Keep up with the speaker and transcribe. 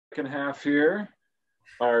Second half here,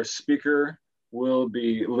 our speaker will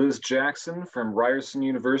be Liz Jackson from Ryerson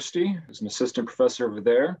University, who's an assistant professor over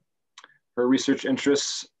there. Her research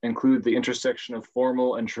interests include the intersection of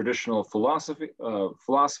formal and traditional philosophy,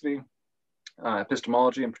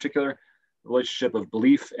 epistemology in particular, the relationship of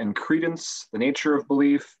belief and credence, the nature of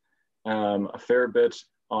belief, a fair bit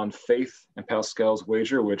on faith and Pascal's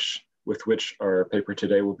wager, with which our paper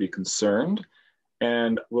today will be concerned.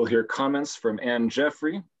 And we'll hear comments from Anne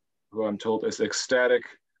Jeffrey, who I'm told is ecstatic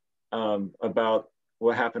about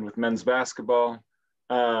what happened with men's basketball,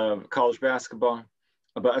 college basketball.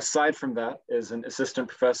 But aside from that, is an assistant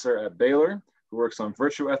professor at Baylor who works on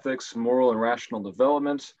virtue ethics, moral and rational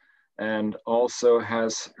development, and also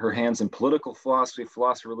has her hands in political philosophy,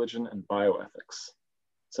 philosophy, religion, and bioethics.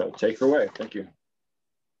 So take her away. Thank you.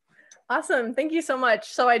 Awesome. Thank you so much.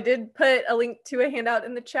 So I did put a link to a handout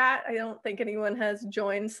in the chat. I don't think anyone has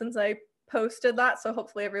joined since I posted that, so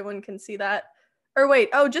hopefully everyone can see that. Or wait,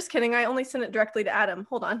 oh, just kidding. I only sent it directly to Adam.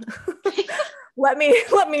 Hold on. let me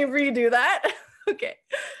redo that. Okay.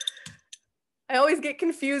 I always get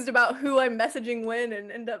confused about who I'm messaging when and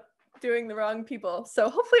end up doing the wrong people. So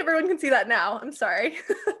hopefully everyone can see that now. I'm sorry.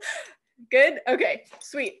 Good. Okay,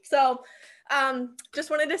 sweet. So just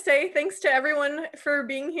wanted to say thanks to everyone for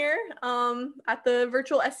being here at the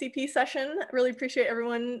virtual SCP session. Really appreciate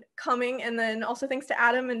everyone coming. And then also thanks to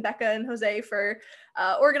Adam and Becca and Jose for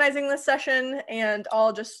organizing this session, and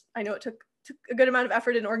all just, I know it took a good amount of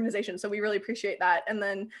effort and organization, so we really appreciate that. And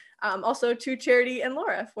then also to Charity and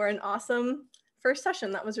Laura for an awesome first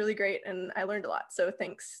session. That was really great, and I learned a lot. So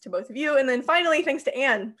thanks to both of you. And then finally, thanks to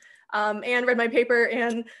Anne. Anne read my paper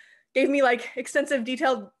and gave me like extensive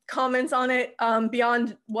detailed comments on it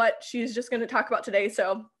beyond what she's just going to talk about today.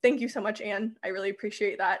 So thank you so much, Anne. I really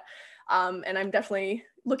appreciate that. And I'm definitely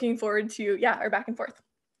looking forward to, our back and forth.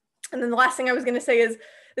 And then the last thing I was going to say is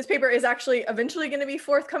this paper is actually eventually going to be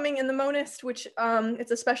forthcoming in the Monist, which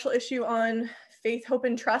it's a special issue on faith, hope,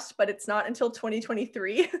 and trust, but it's not until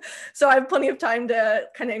 2023. So I have plenty of time to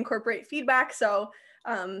kind of incorporate feedback. So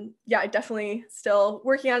I definitely still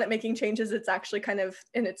working on it, making changes. It's actually kind of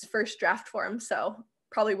in its first draft form. So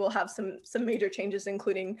probably we'll have some major changes,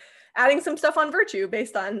 including adding some stuff on virtue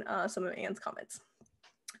based on some of Anne's comments.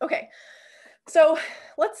 Okay, so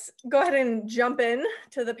let's go ahead and jump in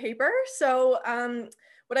to the paper. So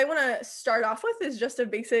what I want to start off with is just a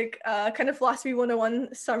basic kind of philosophy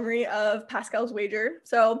 101 summary of Pascal's wager.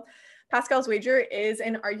 So Pascal's wager is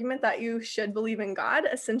an argument that you should believe in God,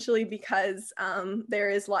 essentially because there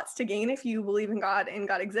is lots to gain if you believe in God and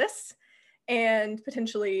God exists, and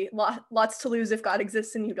potentially lots to lose if God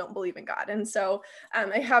exists and you don't believe in God. And so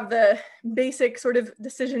I have the basic sort of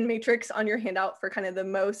decision matrix on your handout for kind of the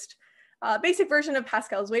most basic version of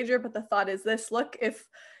Pascal's wager, but the thought is this: look, if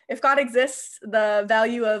God exists, the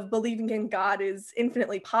value of believing in God is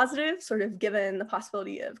infinitely positive, sort of given the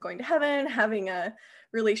possibility of going to heaven, having a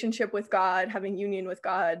relationship with God, having union with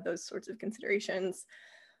God, those sorts of considerations.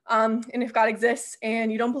 And if God exists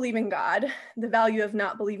and you don't believe in God, the value of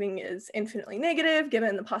not believing is infinitely negative,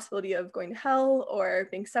 given the possibility of going to hell or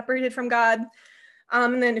being separated from God.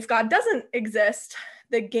 And then if God doesn't exist,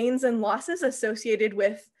 the gains and losses associated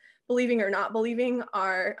with believing or not believing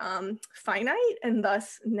are finite and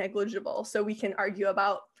thus negligible. So we can argue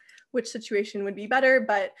about which situation would be better,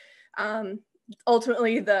 but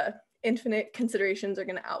ultimately the infinite considerations are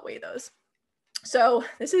going to outweigh those. So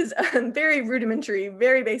this is a very rudimentary,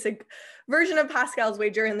 very basic version of Pascal's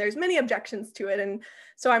wager, and there's many objections to it. And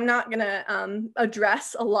so I'm not going to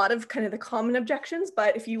address a lot of kind of the common objections,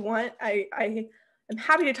 but if you want, I am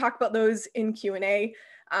happy to talk about those in Q&A.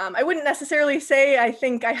 I wouldn't necessarily say I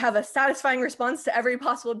think I have a satisfying response to every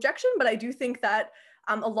possible objection, but I do think that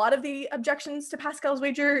a lot of the objections to Pascal's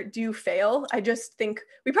wager do fail. I just think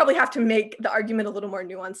we probably have to make the argument a little more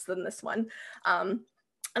nuanced than this one.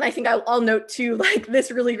 And I think I'll note too, like this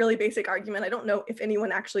really, really basic argument. I don't know if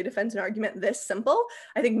anyone actually defends an argument this simple.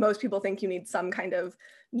 I think most people think you need some kind of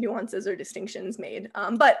nuances or distinctions made.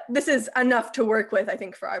 But this is enough to work with, I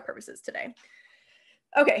think, for our purposes today.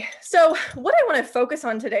 Okay, so what I want to focus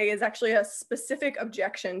on today is actually a specific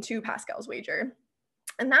objection to Pascal's wager.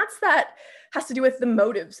 And that has to do with the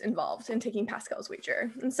motives involved in taking Pascal's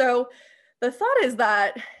wager. And so the thought is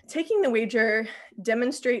that taking the wager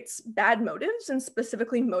demonstrates bad motives, and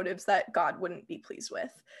specifically motives that God wouldn't be pleased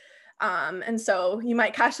with. And so you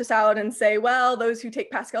might cash this out and say, well, those who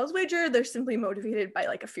take Pascal's wager, they're simply motivated by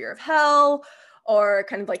like a fear of hell, or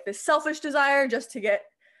kind of like this selfish desire just to get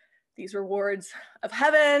these rewards of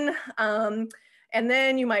heaven. And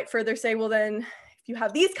then you might further say, well, then if you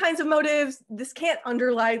have these kinds of motives, this can't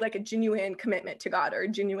underlie like a genuine commitment to God or a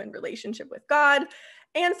genuine relationship with God.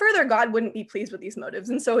 And further, God wouldn't be pleased with these motives.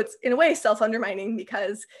 And so it's in a way self-undermining,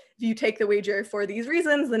 because if you take the wager for these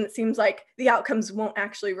reasons, then it seems like the outcomes won't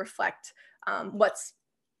actually reflect what's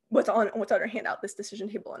on our handout, this decision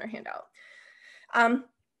table on our handout. And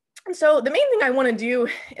so the main thing I want to do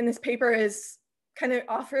in this paper is kind of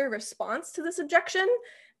offer a response to this objection.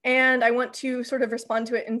 And I want to sort of respond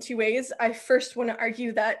to it in two ways. I first want to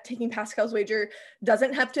argue that taking Pascal's wager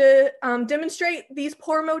doesn't have to demonstrate these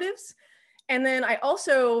poor motives. And then I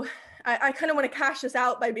also, I kind of want to cash this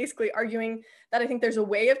out by basically arguing that I think there's a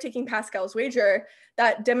way of taking Pascal's wager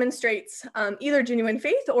that demonstrates either genuine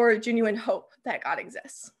faith or genuine hope that God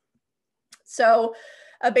exists. So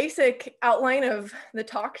a basic outline of the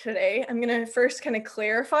talk today, I'm going to first kind of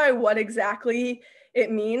clarify what exactly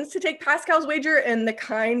it means to take Pascal's wager and the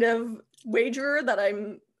kind of wagerer that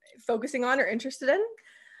I'm focusing on or interested in.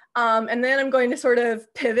 And then I'm going to sort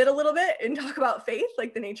of pivot a little bit and talk about faith,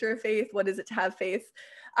 like the nature of faith, what is it to have faith?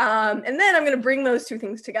 And then I'm going to bring those two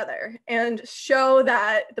things together and show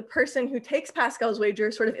that the person who takes Pascal's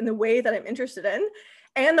wager sort of in the way that I'm interested in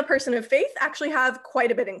and the person of faith actually have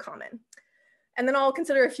quite a bit in common. And then I'll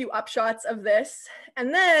consider a few upshots of this.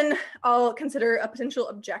 And then I'll consider a potential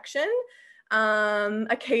objection,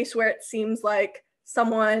 a case where it seems like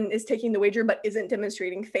someone is taking the wager but isn't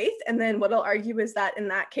demonstrating faith. And then what I'll argue is that in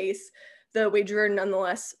that case, the wagerer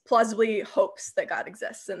nonetheless plausibly hopes that God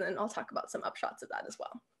exists. And then I'll talk about some upshots of that as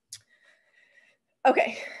well.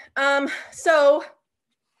 Okay, so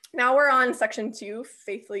now we're on section 2,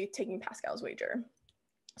 faithfully taking Pascal's wager.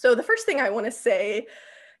 So the first thing I want to say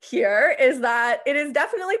here is that it is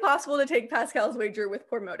definitely possible to take Pascal's wager with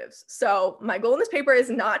poor motives. So my goal in this paper is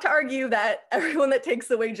not to argue that everyone that takes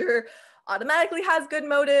the wager automatically has good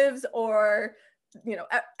motives, or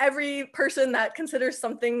every person that considers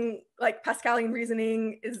something like Pascalian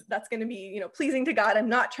reasoning that's going to be pleasing to God. I'm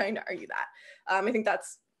not trying to argue that. I think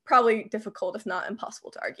that's probably difficult, if not impossible,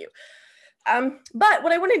 to argue. But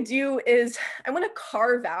what I want to do is I want to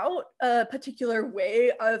carve out a particular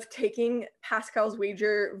way of taking Pascal's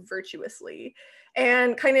wager virtuously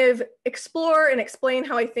and kind of explore and explain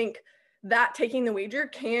how I think that taking the wager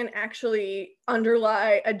can actually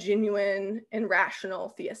underlie a genuine and rational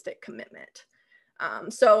theistic commitment.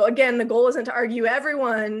 So again, the goal isn't to argue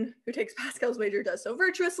everyone who takes Pascal's wager does so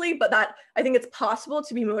virtuously, but that I think it's possible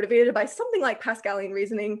to be motivated by something like Pascalian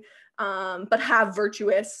reasoning, but have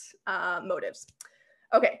virtuous motives.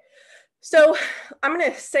 Okay, so I'm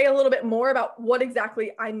going to say a little bit more about what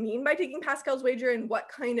exactly I mean by taking Pascal's wager and what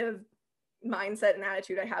kind of mindset and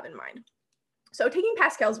attitude I have in mind. So taking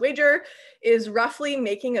Pascal's wager is roughly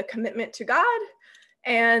making a commitment to God,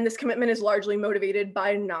 and this commitment is largely motivated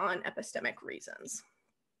by non-epistemic reasons.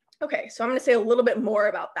 Okay, so I'm going to say a little bit more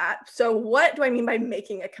about that. So what do I mean by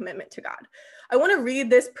making a commitment to God? I want to read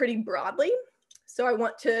this pretty broadly. So I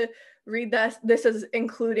want to read this as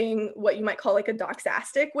including what you might call like a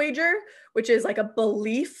doxastic wager, which is like a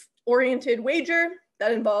belief-oriented wager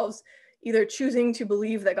that involves either choosing to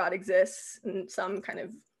believe that God exists in some kind of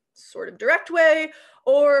sort of direct way,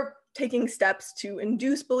 or taking steps to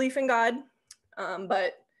induce belief in God.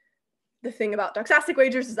 But the thing about doxastic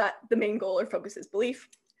wagers is that the main goal or focus is belief.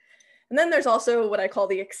 And then there's also what I call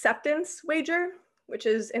the acceptance wager, which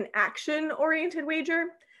is an action-oriented wager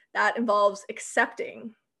that involves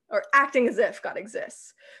accepting or acting as if God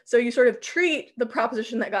exists. So you sort of treat the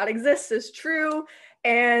proposition that God exists as true,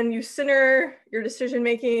 and you center your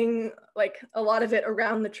decision-making, like a lot of it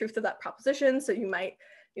around the truth of that proposition. So you might,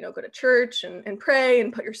 go to church and pray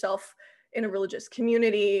and put yourself in a religious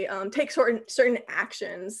community, take certain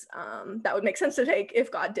actions that would make sense to take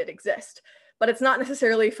if God did exist. But it's not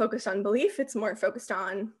necessarily focused on belief, it's more focused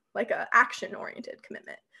on like an action-oriented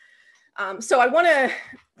commitment. So I want to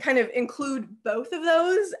kind of include both of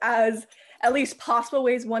those as at least possible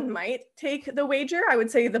ways one might take the wager. I would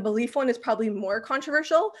say the belief one is probably more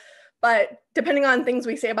controversial, but depending on things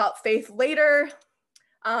we say about faith later,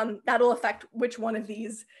 that'll affect which one of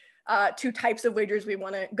these two types of wagers we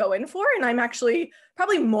want to go in for. And I'm actually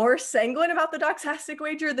probably more sanguine about the doxastic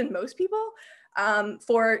wager than most people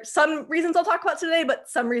for some reasons I'll talk about today, but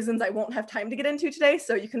some reasons I won't have time to get into today.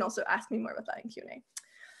 So you can also ask me more about that in Q&A.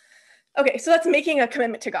 Okay, so that's making a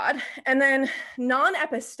commitment to God. And then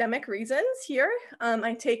non-epistemic reasons here,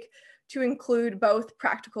 I take to include both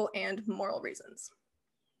practical and moral reasons.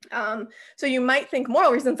 So you might think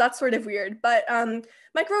moral reasons, that's sort of weird, but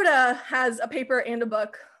Mike Roda has a paper and a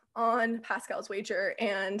book on Pascal's wager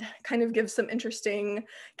and kind of gives some interesting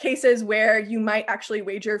cases where you might actually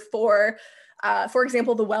wager for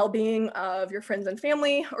example, the well-being of your friends and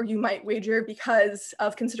family, or you might wager because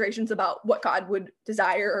of considerations about what God would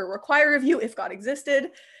desire or require of you if God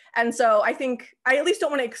existed. And so I think I at least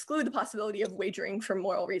don't want to exclude the possibility of wagering for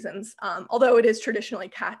moral reasons, although it is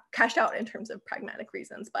traditionally cashed out in terms of pragmatic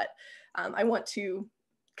reasons. But I want to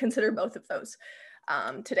consider both of those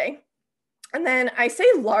today. And then I say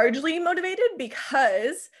largely motivated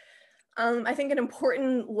because I think an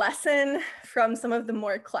important lesson from some of the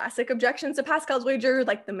more classic objections to Pascal's wager,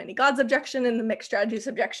 like the many gods objection and the mixed strategies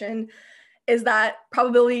objection, is that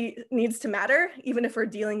probability needs to matter, even if we're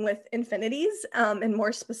dealing with infinities. And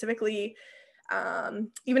more specifically,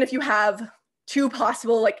 even if you have two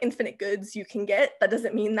possible like infinite goods you can get, that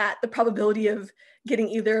doesn't mean that the probability of getting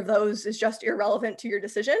either of those is just irrelevant to your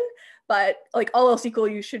decision. But like all else equal,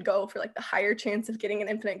 you should go for like the higher chance of getting an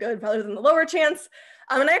infinite good rather than the lower chance.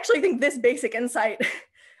 And I actually think this basic insight,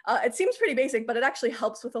 it seems pretty basic, but it actually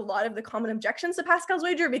helps with a lot of the common objections to Pascal's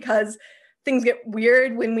wager, because things get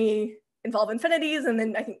weird when we involve infinities. And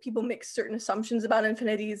then I think people make certain assumptions about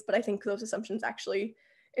infinities, but I think those assumptions actually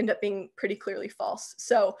end up being pretty clearly false.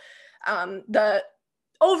 So the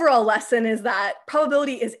overall lesson is that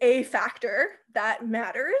probability is a factor that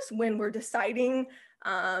matters when we're deciding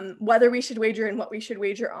whether we should wager and what we should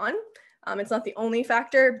wager on. It's not the only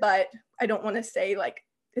factor, but I don't want to say like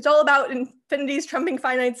it's all about infinities trumping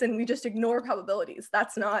finites and we just ignore probabilities.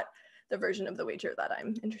 That's not the version of the wager that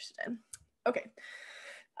I'm interested in. Okay.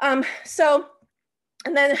 And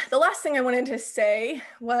then the last thing I wanted to say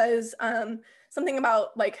was something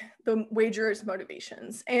about like the wagerer's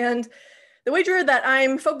motivations. And the wagerer that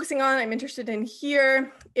I'm focusing on, I'm interested in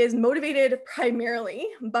here, is motivated primarily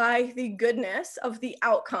by the goodness of the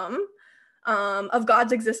outcome of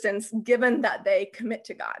God's existence, given that they commit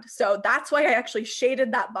to God. So that's why I actually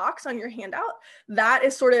shaded that box on your handout. That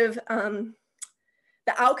is sort of the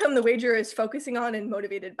outcome the wagerer is focusing on and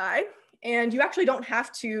motivated by. And you actually don't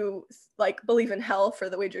have to like believe in hell for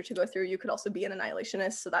the wager to go through. You could also be an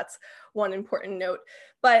annihilationist. So that's one important note.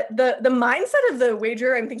 But the mindset of the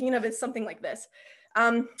wager I'm thinking of is something like this.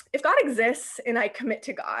 If God exists and I commit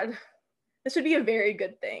to God, this would be a very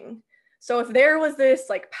good thing. So if there was this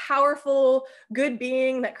like powerful good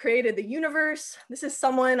being that created the universe, this is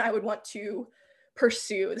someone I would want to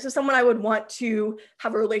pursue. This is someone I would want to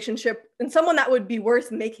have a relationship and someone that would be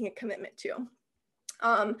worth making a commitment to.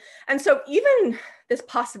 And so even this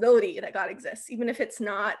possibility that God exists, even if it's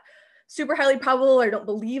not super highly probable or I don't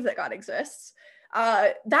believe that God exists,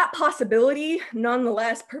 that possibility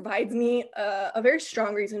nonetheless provides me a very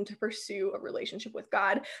strong reason to pursue a relationship with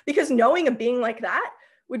God, because knowing a being like that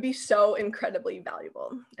would be so incredibly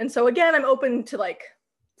valuable. And so again, I'm open to like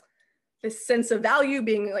this sense of value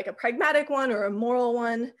being like a pragmatic one or a moral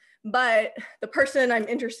one, but the person I'm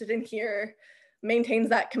interested in here maintains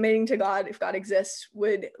that committing to God, if God exists,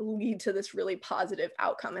 would lead to this really positive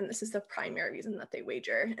outcome. And this is the primary reason that they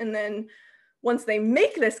wager. And then once they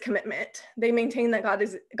make this commitment, they maintain that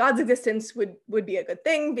God's existence would be a good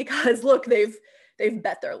thing because look, they've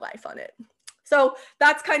bet their life on it. So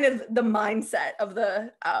that's kind of the mindset of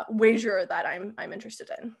the wagerer that I'm interested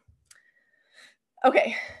in.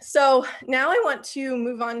 Okay, so now I want to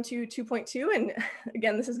move on to 2.2. And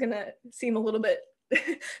again, this is gonna seem a little bit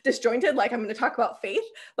disjointed, like I'm going to talk about faith,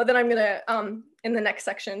 but then I'm going to in the next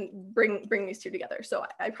section bring these two together. So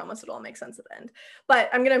I promise it'll all make sense at the end. But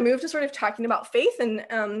I'm going to move to sort of talking about faith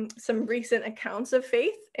and some recent accounts of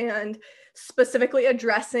faith, and specifically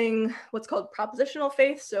addressing what's called propositional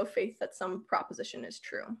faith, so faith that some proposition is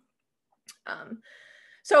true.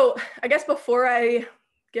 So I guess before I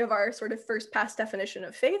give our sort of first pass definition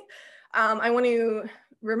of faith, I want to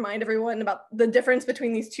remind everyone about the difference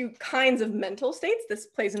between these two kinds of mental states. This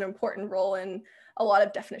plays an important role in a lot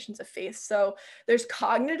of definitions of faith. So there's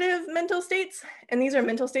cognitive mental states, and these are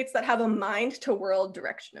mental states that have a mind to world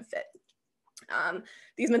direction of fit.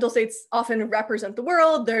 These mental states often represent the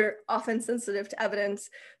world. They're often sensitive to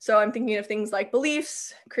evidence. So I'm thinking of things like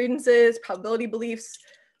beliefs, credences, probability beliefs.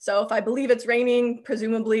 So if I believe it's raining,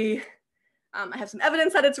 presumably I have some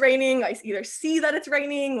evidence that it's raining. I either see that it's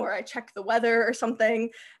raining or I check the weather or something.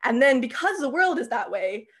 And then because the world is that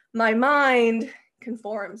way, my mind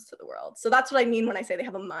conforms to the world. So that's what I mean when I say they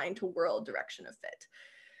have a mind to world direction of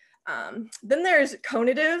fit. Then there's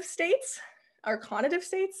conative states or conative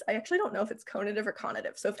states. I actually don't know if it's conative or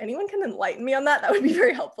conative. So if anyone can enlighten me on that, that would be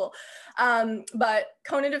very helpful. But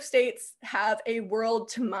conative states have a world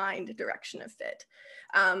to mind direction of fit.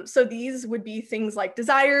 So these would be things like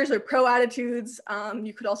desires or pro-attitudes.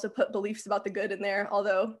 You could also put beliefs about the good in there,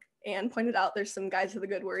 although Anne pointed out there's some guides to the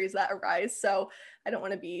good worries that arise. So I don't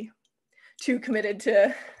want to be too committed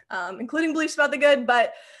to including beliefs about the good,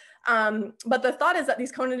 but the thought is that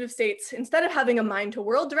these conative states, instead of having a mind to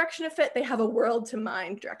world direction of fit, they have a world to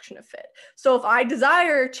mind direction of fit. So if I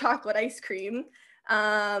desire chocolate ice cream,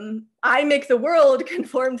 I make the world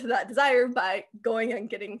conform to that desire by going and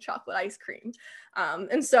getting chocolate ice cream.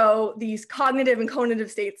 And so these cognitive and conative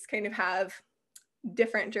states kind of have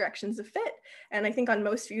different directions of fit. And I think on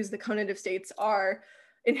most views, the conative states are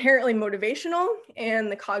inherently motivational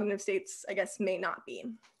and the cognitive states, I guess, may not be.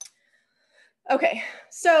 Okay,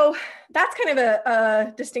 so that's kind of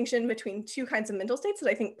a distinction between two kinds of mental states that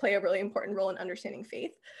I think play a really important role in understanding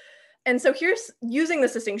faith. And so here's, using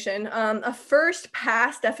this distinction, a first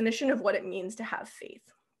pass definition of what it means to have faith.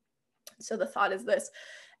 So the thought is this: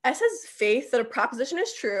 S has faith that a proposition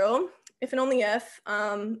is true if and only if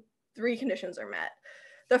three conditions are met.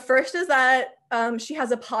 The first is that she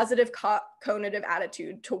has a positive conative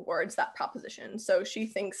attitude towards that proposition. So she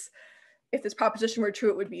thinks if this proposition were true,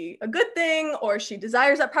 it would be a good thing, or she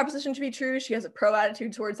desires that proposition to be true. She has a pro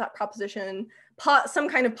attitude towards that proposition, some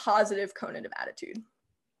kind of positive conative attitude.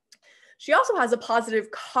 She also has a positive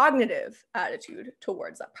cognitive attitude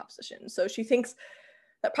towards that proposition. So she thinks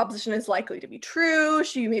that proposition is likely to be true.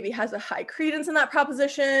 She maybe has a high credence in that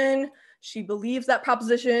proposition. She believes that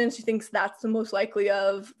proposition. She thinks that's the most likely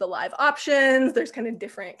of the live options. There's kind of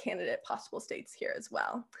different candidate possible states here as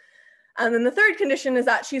well. And then the third condition is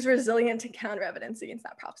that she's resilient to counter evidence against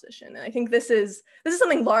that proposition. And I think this is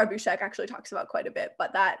something Laura Bouchek actually talks about quite a bit,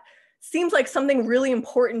 but that seems like something really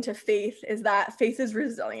important to faith is that faith is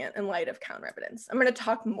resilient in light of counter evidence. I'm going to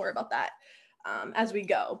talk more about that as we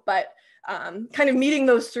go, but kind of meeting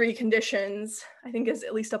those three conditions, I think, is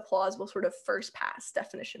at least a plausible sort of first pass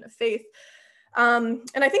definition of faith. And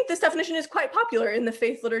I think this definition is quite popular in the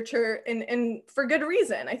faith literature, and for good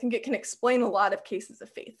reason. I think it can explain a lot of cases of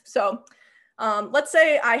faith. So let's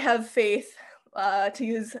say I have faith, to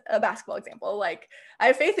use a basketball example, like I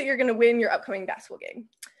have faith that you're going to win your upcoming basketball game.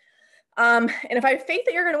 And if I have faith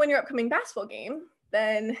that you're going to win your upcoming basketball game,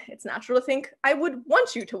 then it's natural to think I would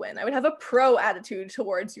want you to win. I would have a pro attitude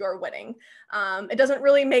towards your winning. It doesn't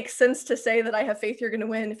really make sense to say that I have faith you're going to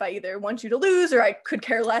win if I either want you to lose or I could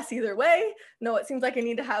care less either way. No, it seems like I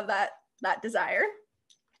need to have that desire.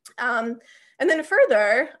 And then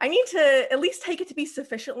further, I need to at least take it to be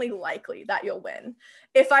sufficiently likely that you'll win.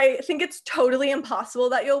 If I think it's totally impossible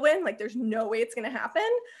that you'll win, like there's no way it's going to happen,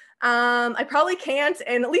 I probably can't,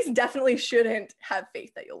 and at least definitely shouldn't have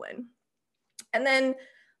faith that you'll win. And then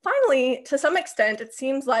finally, to some extent, it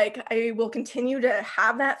seems like I will continue to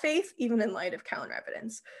have that faith even in light of counter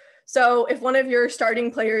evidence. So if one of your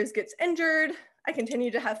starting players gets injured, I continue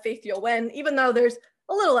to have faith you'll win, even though there's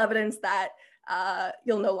a little evidence that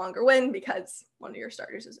you'll no longer win because one of your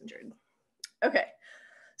starters is injured. Okay,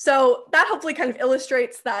 so that hopefully kind of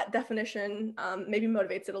illustrates that definition, maybe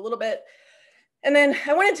motivates it a little bit. And then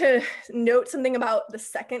I wanted to note something about the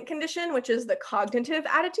second condition, which is the cognitive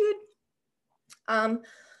attitude.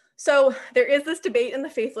 So there is this debate in the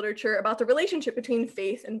faith literature about the relationship between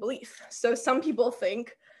faith and belief. So some people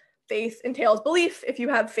think faith entails belief. If you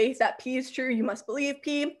have faith that P is true, you must believe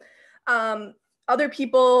P. Other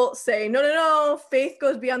people say, no, faith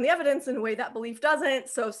goes beyond the evidence in a way that belief doesn't.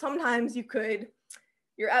 So sometimes you could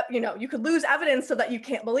lose evidence so that you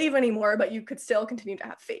can't believe anymore, but you could still continue to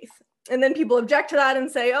have faith. And then people object to that and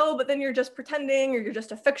say, oh, but then you're just pretending, or you're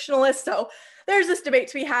just a fictionalist. So there's this debate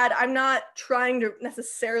to be had. I'm not trying to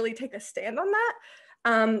necessarily take a stand on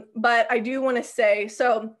that, but I do want to say,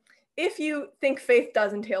 so if you think faith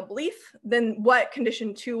does entail belief, then what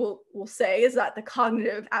condition 2 will say is that the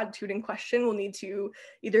cognitive attitude in question will need to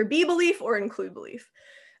either be belief or include belief.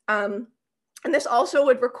 And this also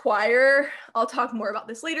would require, I'll talk more about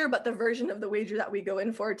this later, but the version of the wager that we go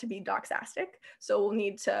in for to be doxastic. So we'll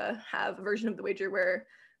need to have a version of the wager where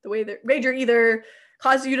the wager either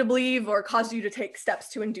causes you to believe or causes you to take steps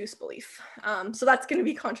to induce belief. So that's going to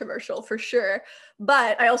be controversial for sure.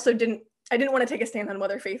 But I also didn't want to take a stand on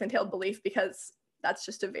whether faith entailed belief because that's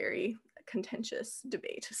just a very contentious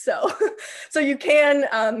debate. So you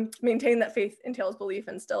can maintain that faith entails belief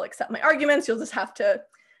and still accept my arguments. You'll just have to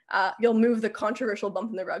you'll move the controversial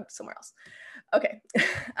bump in the rug somewhere else. Okay.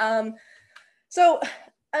 So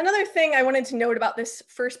another thing I wanted to note about this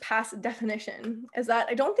first pass definition is that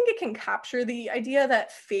I don't think it can capture the idea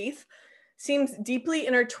that faith seems deeply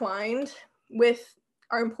intertwined with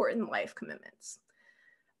our important life commitments.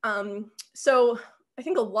 So I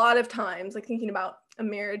think a lot of times, like thinking about a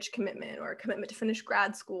marriage commitment or a commitment to finish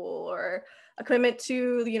grad school or a commitment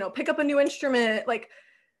to, pick up a new instrument, like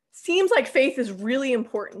seems like faith is really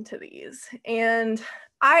important to these. And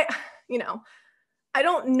I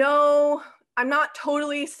don't know, I'm not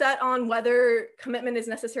totally set on whether commitment is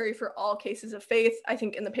necessary for all cases of faith. I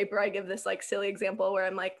think in the paper I give this like silly example where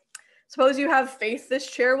I'm like, suppose you have faith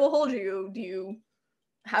this chair will hold you. Do you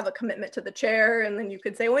have a commitment to the chair, and then you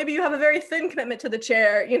could say, well, maybe you have a very thin commitment to the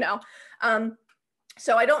chair, you know.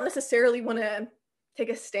 So I don't necessarily want to take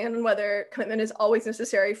a stand on whether commitment is always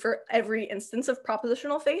necessary for every instance of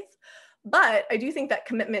propositional faith, but I do think that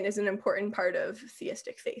commitment is an important part of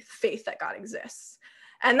theistic faith that God exists.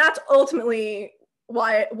 And that's ultimately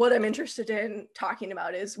what I'm interested in talking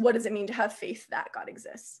about is, what does it mean to have faith that God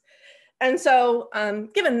exists? And so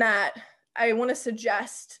given that, I want to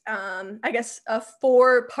suggest, I guess, a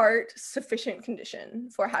 4-part sufficient condition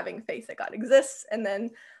for having faith that God exists. And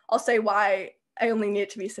then I'll say why I only need it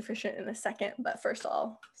to be sufficient in a second, but first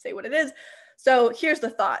I'll say what it is. So here's the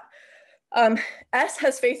thought. S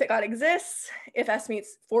has faith that God exists if S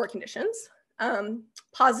meets 4 conditions: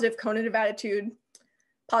 positive conative attitude,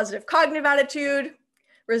 positive cognitive attitude,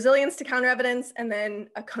 resilience to counter evidence, and then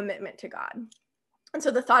a commitment to God. And so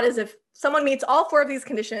the thought is, if someone meets all 4 of these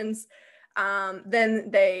conditions, then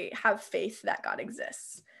they have faith that God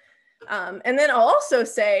exists. And then I'll also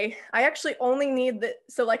say, I actually only need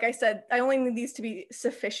so like I said, I only need these to be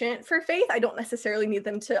sufficient for faith. I don't necessarily need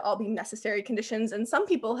them to all be necessary conditions. And some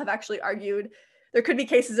people have actually argued there could be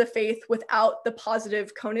cases of faith without the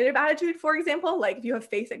positive conative attitude, for example, like if you have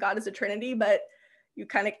faith that God is a Trinity, but you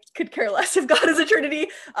kind of could care less if God is a Trinity,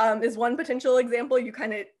 is one potential example. You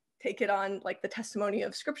kind of take it on like the testimony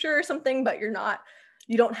of scripture or something, but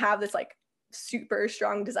you don't have this like super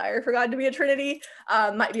strong desire for God to be a Trinity.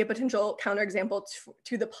 Might be a potential counterexample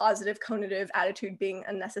to the positive conative attitude being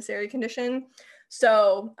a necessary condition.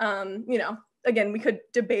 So, you know, again, we could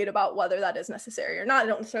debate about whether that is necessary or not. I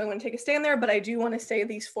don't necessarily want to take a stand there, but I do want to say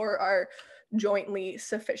these 4 are jointly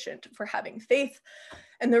sufficient for having faith.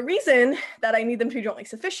 And the reason that I need them to be jointly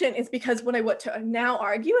sufficient is because what I want to now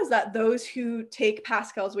argue is that those who take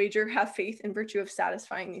Pascal's wager have faith in virtue of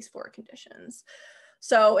satisfying these 4 conditions.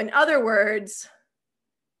 So in other words,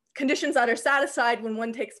 conditions that are satisfied when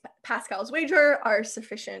one takes Pascal's wager are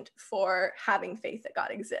sufficient for having faith that God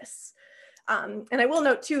exists. And I will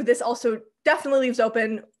note too, this also definitely leaves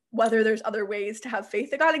open whether there's other ways to have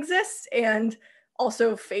faith that God exists, and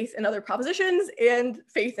also faith in other propositions and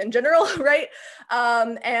faith in general, right?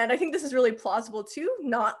 And I think this is really plausible too.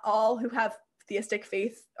 Not all who have theistic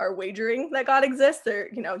faith are wagering that God exists.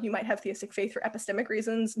 You know, you might have theistic faith for epistemic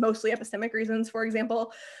reasons, mostly epistemic reasons, for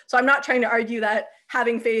example. So I'm not trying to argue that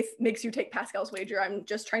having faith makes you take Pascal's wager. I'm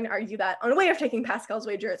just trying to argue that on a way of taking Pascal's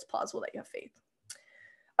wager, it's plausible that you have faith.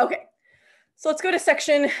 Okay, so let's go to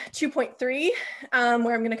section 2.3,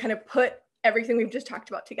 where I'm going to kind of put everything we've just talked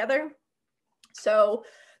about together. So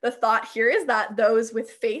the thought here is that those with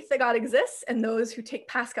faith that God exists and those who take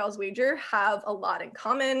Pascal's wager have a lot in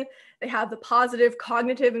common. They have the positive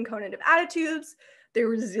cognitive and conative attitudes. They're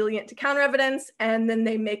resilient to counter evidence, and then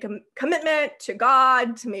they make a commitment to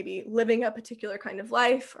God, to maybe living a particular kind of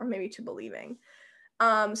life, or maybe to believing.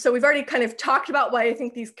 So we've already kind of talked about why I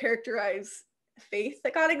think these characterize faith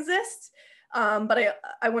that God exists. But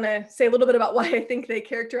I want to say a little bit about why I think they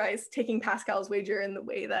characterize taking Pascal's wager in the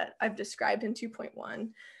way that I've described in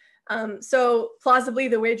 2.1. So plausibly,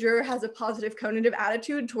 the wagerer has a positive conative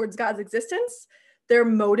attitude towards God's existence. They're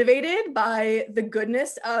motivated by the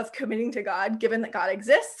goodness of committing to God, given that God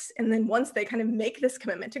exists. And then once they kind of make this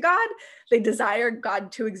commitment to God, they desire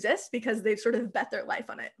God to exist because they've sort of bet their life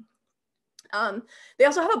on it. They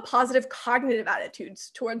also have a positive cognitive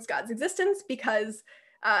attitudes towards God's existence because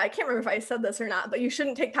I can't remember if I said this or not, but you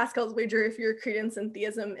shouldn't take Pascal's wager if your credence in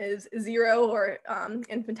theism is 0 or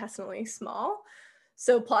infinitesimally small.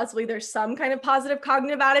 So plausibly there's some kind of positive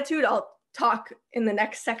cognitive attitude. I'll talk in the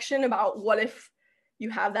next section about what if you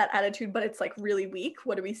have that attitude, but it's like really weak.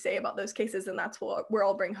 What do we say about those cases? And that's where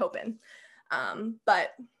I'll bring hope in.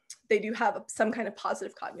 But they do have some kind of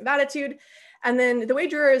positive cognitive attitude. And then the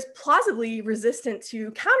wagerer is plausibly resistant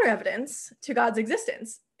to counter evidence to God's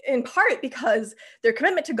existence, in part because their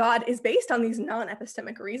commitment to God is based on these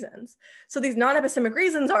non-epistemic reasons. So these non-epistemic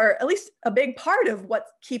reasons are at least a big part of what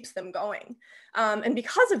keeps them going. And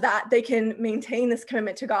because of that, they can maintain this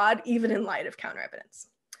commitment to God even in light of counter evidence.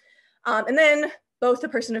 And then both the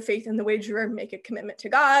person of faith and the wagerer make a commitment to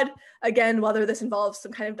God. Again, whether this involves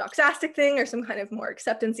some kind of doxastic thing or some kind of more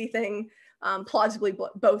acceptancy thing, plausibly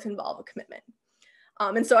both involve a commitment.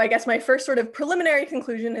 And so I guess my first sort of preliminary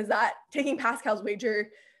conclusion is that taking Pascal's wager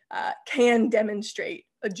can demonstrate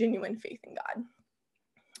a genuine faith in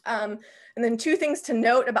God. And then 2 things to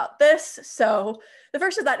note about this. So the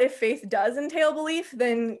first is that if faith does entail belief,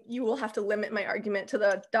 then you will have to limit my argument to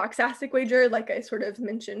the doxastic wager, like I sort of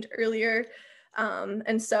mentioned earlier.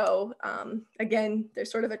 And so again,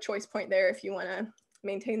 there's sort of a choice point there. If you want to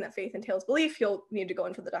maintain that faith entails belief, you'll need to go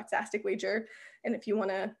in for the doxastic wager. And if you want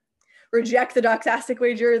to reject the doxastic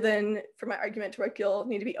wager, then for my argument to work, you'll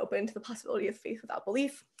need to be open to the possibility of faith without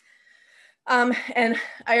belief. And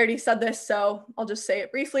I already said this, so I'll just say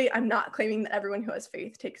it briefly. I'm not claiming that everyone who has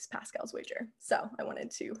faith takes Pascal's wager. So I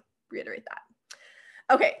wanted to reiterate that.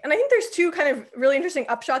 Okay, and I think there's two kind of really interesting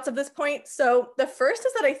upshots of this point. So the first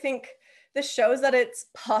is that I think this shows that it's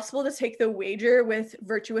possible to take the wager with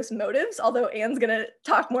virtuous motives, although Anne's gonna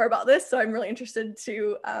talk more about this, so I'm really interested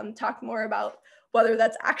to talk more about whether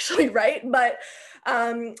that's actually right. But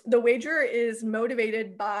the wager is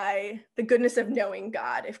motivated by the goodness of knowing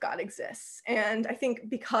God, if God exists. And I think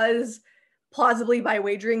because plausibly by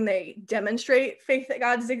wagering, they demonstrate faith that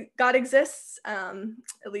God exists,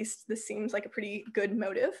 at least this seems like a pretty good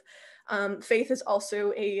motive. Faith is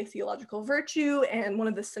also a theological virtue and one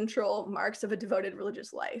of the central marks of a devoted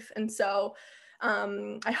religious life. And so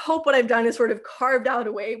I hope what I've done is sort of carved out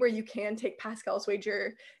a way where you can take Pascal's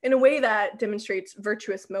wager in a way that demonstrates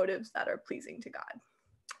virtuous motives that are pleasing to God.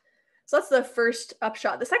 So that's the first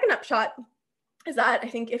upshot. The second upshot is that I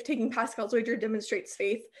think if taking Pascal's wager demonstrates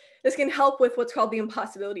faith, this can help with what's called the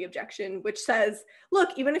impossibility objection, which says, look,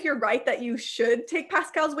 even if you're right that you should take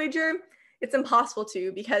Pascal's wager, it's impossible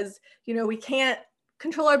to, because, you know, we can't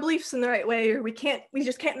control our beliefs in the right way, or we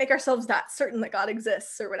just can't make ourselves that certain that God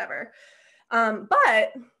exists or whatever.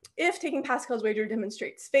 But if taking Pascal's wager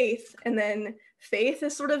demonstrates faith, and then faith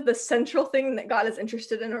is sort of the central thing that God is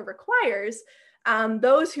interested in or requires,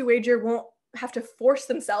 those who wager won't have to force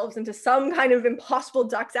themselves into some kind of impossible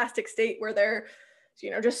doxastic state where they're,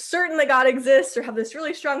 you know, just certain that God exists, or have this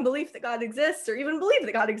really strong belief that God exists, or even believe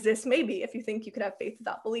that God exists, maybe, if you think you could have faith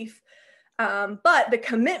without belief. But the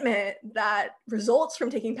commitment that results from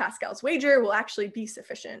taking Pascal's wager will actually be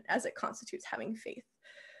sufficient as it constitutes having faith.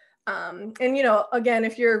 And, you know, again,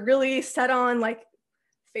 if you're really set on like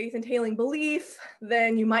faith entailing belief,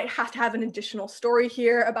 then you might have to have an additional story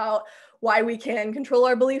here about why we can control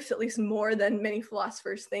our beliefs, at least more than many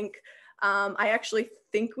philosophers think. I actually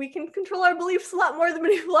think we can control our beliefs a lot more than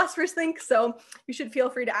many philosophers think, so you should feel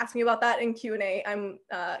free to ask me about that in Q&A. I'm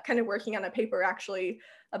kind of working on a paper actually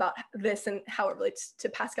about this and how it relates to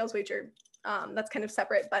Pascal's wager. That's kind of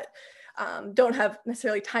separate, but don't have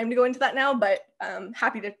necessarily time to go into that now, but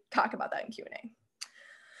happy to talk about that in Q&A.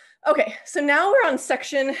 Okay, so now we're on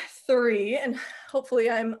section 3, and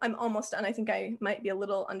hopefully I'm almost done. I think I might be a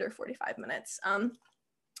little under 45 minutes.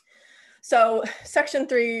 So section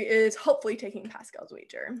 3 is hopefully taking Pascal's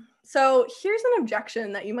wager. So here's an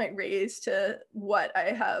objection that you might raise to what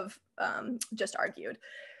I have just argued.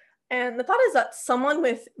 And the thought is that someone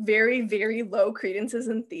with very, very low credences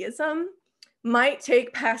in theism might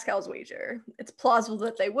take Pascal's wager. It's plausible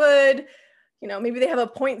that they would. You know, maybe they have a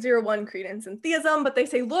 0.01 credence in theism, but they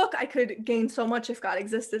say, look, I could gain so much if God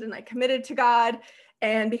existed and I committed to God.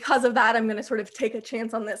 And because of that, I'm going to sort of take a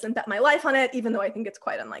chance on this and bet my life on it, even though I think it's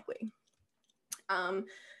quite unlikely.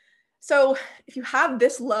 So if you have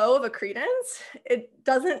this low of a credence, it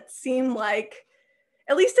doesn't seem like,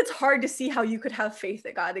 at least it's hard to see how you could have faith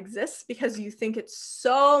that God exists, because you think it's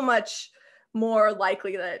so much more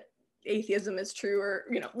likely that atheism is true, or,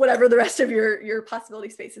 you know, whatever the rest of your possibility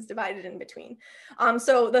space is divided in between.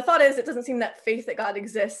 So the thought is, it doesn't seem that faith that God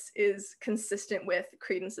exists is consistent with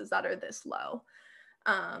credences that are this low.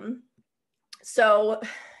 So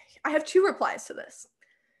I have 2 replies to this.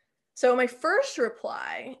 So my first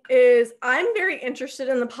reply is, I'm very interested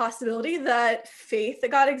in the possibility that faith that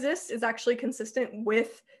God exists is actually consistent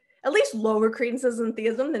with at least lower credences in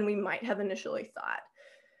theism than we might have initially thought.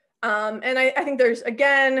 And I think there's,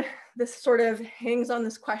 again, this sort of hangs on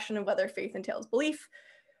this question of whether faith entails belief.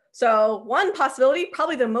 So one possibility,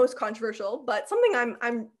 probably the most controversial, but something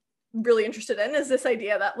I'm really interested in, is this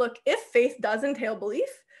idea that, look, if faith does entail belief,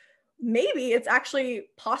 maybe it's actually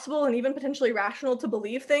possible and even potentially rational to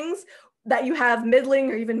believe things that you have middling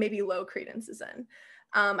or even maybe low credences in.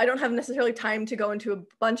 I don't have necessarily time to go into a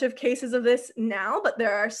bunch of cases of this now, but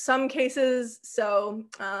there are some cases. So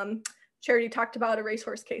Charity talked about a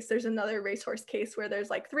racehorse case. There's another racehorse case where there's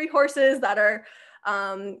like 3 horses that are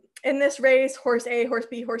in this race: horse A, horse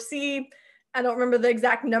B, horse C. I don't remember the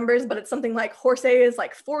exact numbers, but it's something like horse A is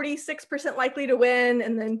like 46% likely to win,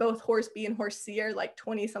 and then both horse B and horse C are like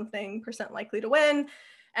 20-something% likely to win.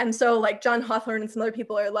 And so like John Hawthorne and some other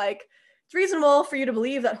people are like, it's reasonable for you to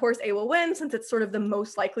believe that horse A will win since it's sort of the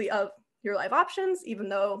most likely of your live options, even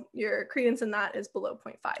though your credence in that is below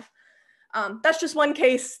 0.5. That's just one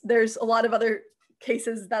case. There's a lot of other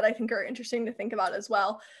cases that I think are interesting to think about as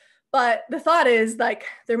well. But the thought is, like,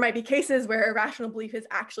 there might be cases where a rational belief is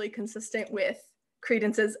actually consistent with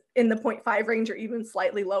credences in the 0.5 range or even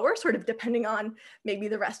slightly lower, sort of depending on maybe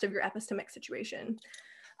the rest of your epistemic situation.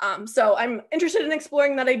 So I'm interested in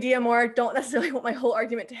exploring that idea more. Don't necessarily want my whole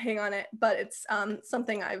argument to hang on it, but it's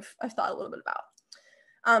something I've thought a little bit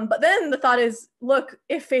about. But then the thought is, look,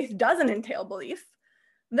 if faith doesn't entail belief,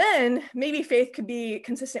 then maybe faith could be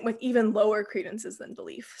consistent with even lower credences than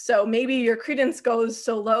belief. So maybe your credence goes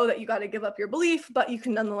so low that you got to give up your belief, but you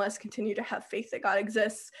can nonetheless continue to have faith that God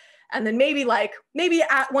exists. And then maybe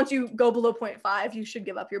once you go below 0.5, you should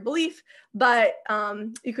give up your belief, but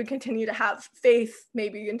you could continue to have faith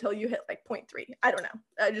maybe until you hit like 0.3. I don't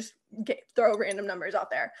know. I just throw random numbers out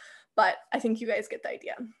there, but I think you guys get the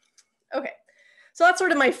idea. Okay. So that's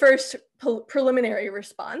sort of my first preliminary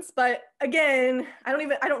response. But again, I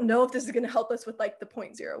don't know if this is going to help us with like the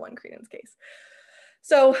 0.01 credence case.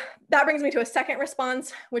 So that brings me to a second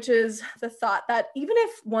response, which is the thought that even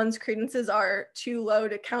if one's credences are too low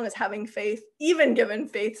to count as having faith, even given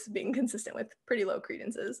faiths being consistent with pretty low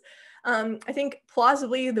credences, I think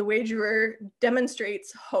plausibly the wagerer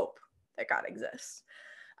demonstrates hope that God exists.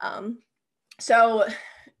 So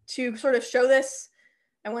to sort of show this,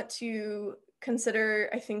 I want to consider,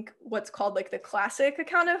 I think, what's called like the classic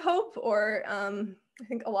account of hope, or I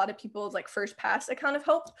think a lot of people's like first pass account of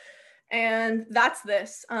hope. And that's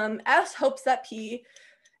this. S hopes that P,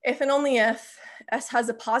 if and only if, S has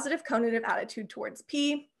a positive conative attitude towards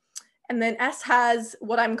P, and then S has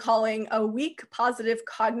what I'm calling a weak positive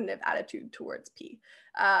cognitive attitude towards P.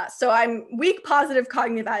 So I'm weak positive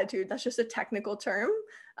cognitive attitude, that's just a technical term.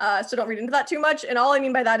 So don't read into that too much. And all I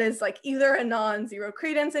mean by that is like either a non-zero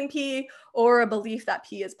credence in P or a belief that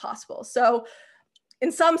P is possible. So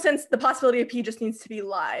in some sense, the possibility of P just needs to be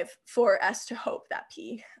live for S to hope that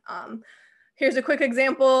P. Here's a quick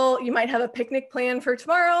example. You might have a picnic plan for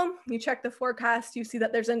tomorrow. You check the forecast, you see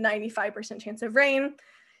that there's a 95% chance of rain.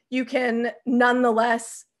 You can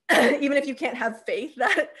nonetheless, even if you can't have faith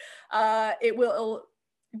that it will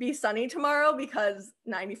be sunny tomorrow because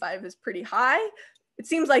 95 is pretty high, it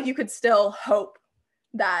seems like you could still hope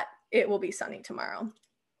that it will be sunny tomorrow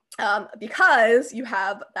because you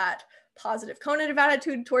have that positive conative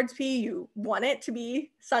attitude towards P. You want it to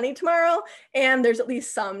be sunny tomorrow, and there's at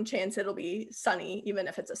least some chance it'll be sunny, even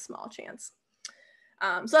if it's a small chance.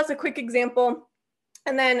 So that's a quick example.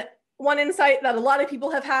 And then one insight that a lot of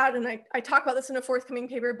people have had, and I talk about this in a forthcoming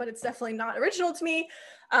paper, but it's definitely not original to me,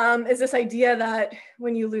 is this idea that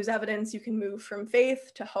when you lose evidence, you can move from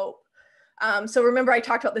faith to hope. So remember I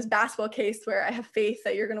talked about this basketball case where I have faith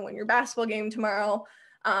that you're going to win your basketball game tomorrow.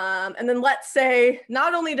 And then let's say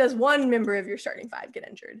not only does one member of your starting five get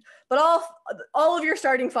injured, but all of your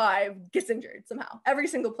starting five gets injured somehow, every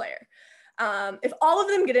single player. If all of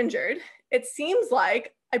them get injured, it seems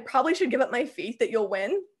like I probably should give up my faith that you'll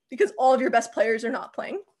win because all of your best players are not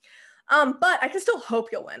playing. But I can still hope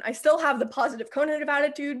you'll win. I still have the positive conative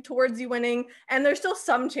attitude towards you winning, and there's still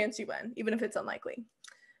some chance you win, even if it's unlikely.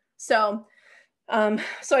 So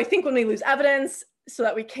I think when we lose evidence so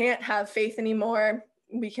that we can't have faith anymore,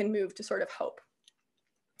 we can move to sort of hope.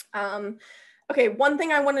 Okay, one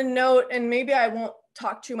thing I want to note, and maybe I won't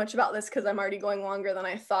talk too much about this because I'm already going longer than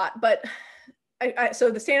I thought, but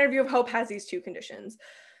so the standard view of hope has these two conditions.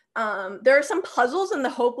 There are some puzzles in the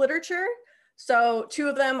hope literature. So two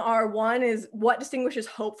of them are, one is what distinguishes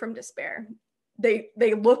hope from despair. They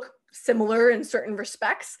look similar in certain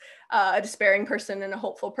respects, a despairing person and a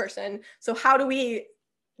hopeful person. So how do we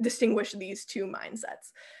distinguish these two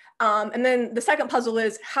mindsets? And then the second puzzle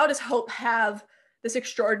is, how does hope have this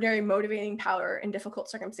extraordinary motivating power in difficult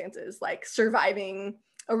circumstances, like surviving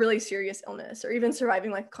a really serious illness or even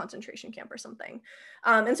surviving like a concentration camp or something?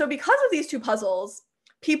 And so because of these two puzzles,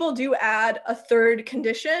 people do add a third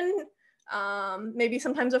condition, maybe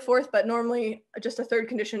sometimes a fourth, but normally just a third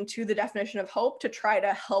condition to the definition of hope to try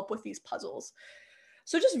to help with these puzzles.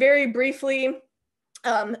 So just very briefly,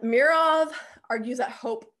 Mirov argues that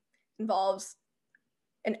hope involves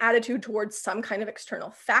an attitude towards some kind of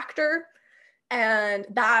external factor, and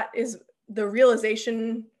that is the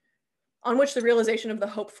realization on which the realization of the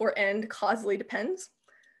hoped for end causally depends.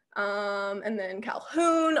 And then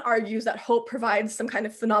Calhoun argues that hope provides some kind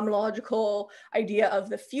of phenomenological idea of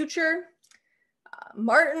the future.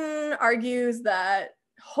 Martin argues that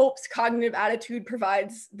hope's cognitive attitude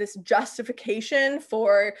provides this justification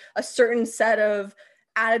for a certain set of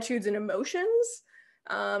attitudes and emotions.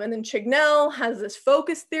 And then Chignell has this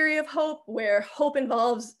focus theory of hope, where hope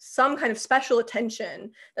involves some kind of special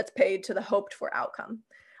attention that's paid to the hoped for outcome.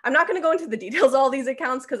 I'm not going to go into the details of all these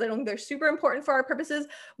accounts because I don't think they're super important for our purposes,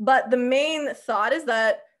 but the main thought is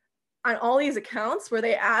that on all these accounts where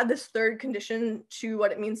they add this third condition to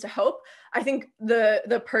what it means to hope, I think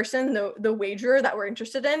the person, the wagerer that we're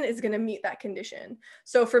interested in is going to meet that condition.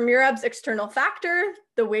 So for Mureb's external factor,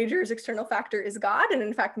 the wagerer's external factor is God. And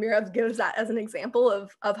in fact, Mureb gives that as an example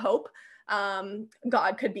of hope.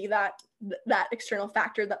 God could be that external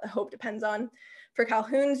factor that the hope depends on. For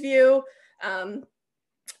Calhoun's view,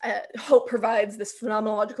 hope provides this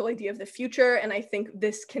phenomenological idea of the future, and I think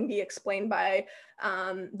this can be explained by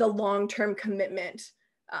the long-term commitment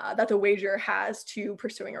that the wagerer has to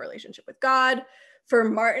pursuing a relationship with God. For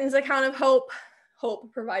Martin's account of hope,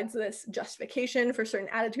 hope provides this justification for certain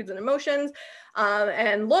attitudes and emotions.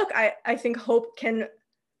 And look, I think hope can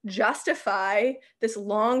justify this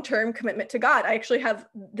long-term commitment to God. I actually have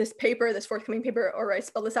this paper, this forthcoming paper, or I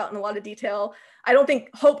spell this out in a lot of detail. I don't think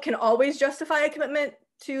hope can always justify a commitment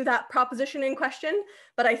to that proposition in question,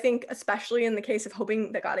 but I think especially in the case of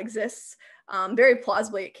hoping that God exists, very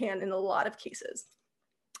plausibly it can in a lot of cases.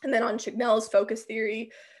 And then on Chignell's focus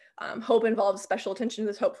theory, hope involves special attention to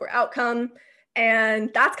this hope for outcome. And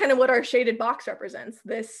that's kind of what our shaded box represents,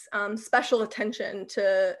 this special attention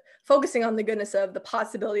to focusing on the goodness of the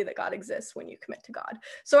possibility that God exists when you commit to God.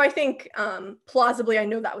 So I think plausibly, I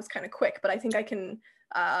know that was kind of quick, but I think I can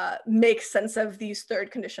make sense of these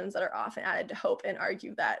third conditions that are often added to hope and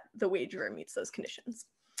argue that the wagerer meets those conditions.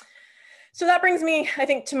 So that brings me, I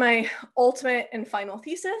think, to my ultimate and final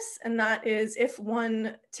thesis, and that is if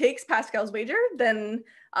one takes Pascal's wager, then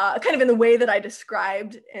kind of in the way that I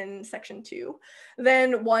described in section 2,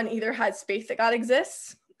 then one either has faith that God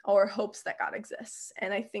exists or hopes that God exists.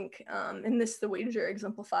 And I think in this, the wager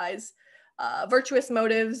exemplifies virtuous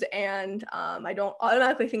motives, and I don't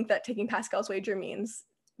automatically think that taking Pascal's wager means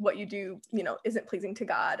what you do, isn't pleasing to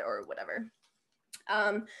God or whatever.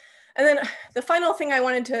 And then the final thing I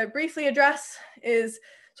wanted to briefly address is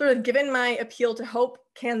sort of, given my appeal to hope,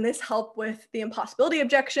 can this help with the impossibility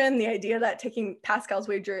objection, the idea that taking Pascal's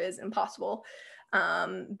wager is impossible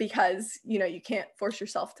because, you can't force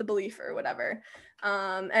yourself to belief or whatever.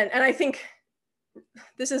 And I think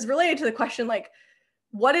this is related to the question, like,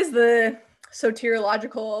 what is the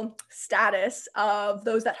soteriological status of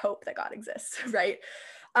those that hope that God exists, right?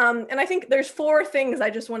 And I think there's 4 things I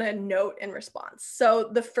just want to note in response. So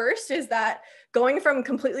the first is that going from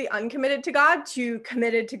completely uncommitted to God to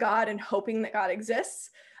committed to God and hoping that God exists,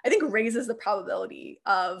 I think raises the probability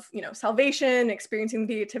of, salvation, experiencing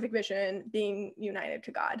the beatific vision, being united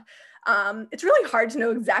to God. It's really hard to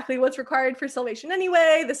know exactly what's required for salvation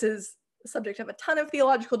anyway. This is the subject of a ton of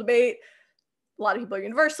theological debate. A lot of people are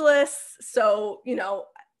universalists. So,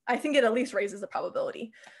 I think it at least raises the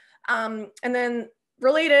probability. And then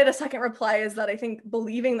related, a second reply is that I think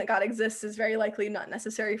believing that God exists is very likely not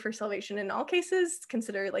necessary for salvation in all cases.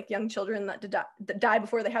 Consider like young children that die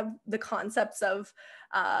before they have the concepts of,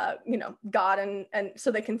 God, and so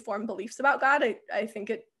they can form beliefs about God. I think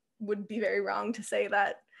it would be very wrong to say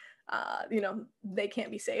that, they can't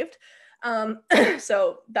be saved.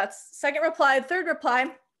 So that's second reply. Third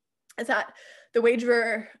reply is that the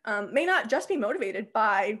wagerer may not just be motivated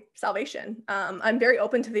by salvation. I'm very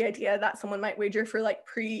open to the idea that someone might wager for like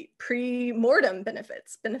pre-mortem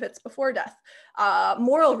benefits before death,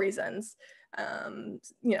 moral reasons,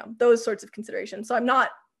 those sorts of considerations. So I'm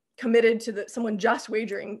not committed to someone just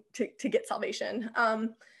wagering to get salvation.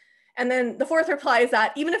 And then the fourth reply is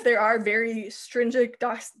that even if there are very stringent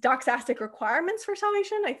doxastic requirements for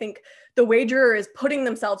salvation, I think the wagerer is putting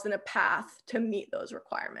themselves in a path to meet those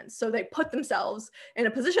requirements. So they put themselves in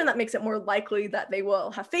a position that makes it more likely that they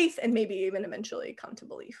will have faith and maybe even eventually come to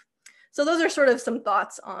belief. So those are sort of some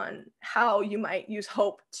thoughts on how you might use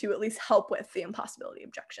hope to at least help with the impossibility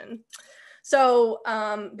objection. So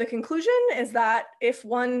the conclusion is that if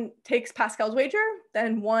one takes Pascal's wager,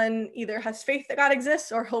 then one either has faith that God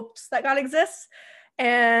exists or hopes that God exists.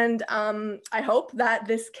 And I hope that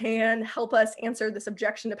this can help us answer this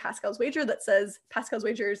objection to Pascal's wager that says Pascal's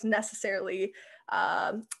wager necessarily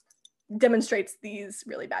demonstrates these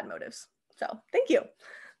really bad motives. So thank you.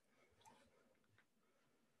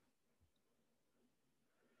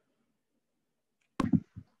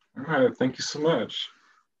 All right, thank you so much.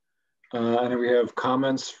 And we have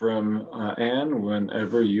comments from Anne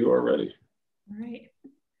whenever you are ready. All right.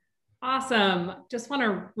 Awesome. Just want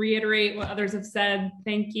to reiterate what others have said.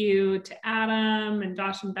 Thank you to Adam and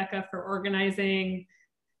Josh and Becca for organizing,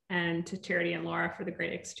 and to Charity and Laura for the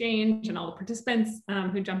great exchange, and all the participants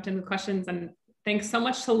who jumped in with questions. And thanks so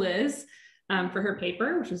much to Liz for her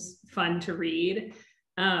paper, which was fun to read.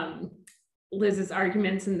 Liz's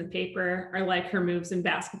arguments in the paper are like her moves in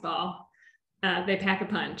basketball. They pack a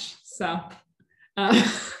punch. So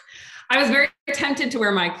I was very tempted to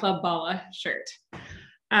wear my Club Balla shirt.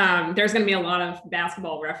 There's going to be a lot of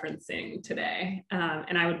basketball referencing today,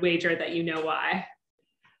 and I would wager that you know why,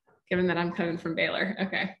 given that I'm coming from Baylor.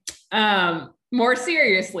 Okay. More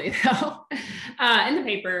seriously, though, in the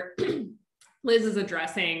paper, Liz is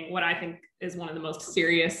addressing what I think is one of the most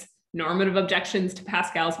serious normative objections to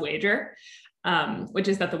Pascal's wager, which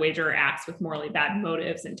is that the wagerer acts with morally bad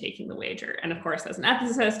motives in taking the wager. And of course, as an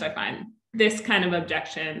ethicist, I find this kind of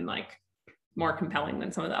objection like more compelling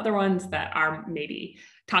than some of the other ones that are maybe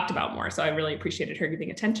talked about more. So I really appreciated her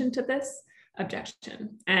giving attention to this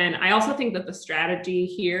objection. And I also think that the strategy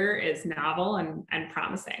here is novel and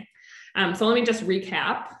promising. So let me just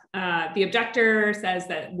recap. The objector says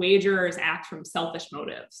that wagerers act from selfish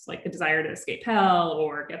motives, like the desire to escape hell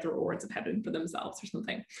or get the rewards of heaven for themselves or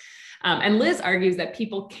something. And Liz argues that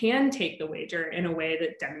people can take the wager in a way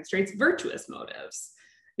that demonstrates virtuous motives,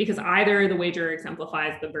 because either the wager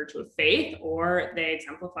exemplifies the virtue of faith or they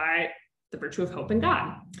exemplify the virtue of hope in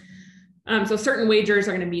God. So certain wagers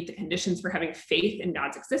are going to meet the conditions for having faith in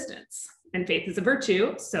God's existence. And faith is a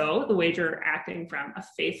virtue, so the wagerer acting from a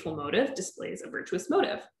faithful motive displays a virtuous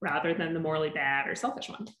motive rather than the morally bad or selfish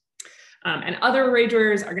one. And other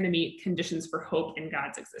wagerers are going to meet conditions for hope in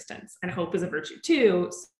God's existence. And hope is a virtue too,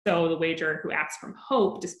 so the wagerer who acts from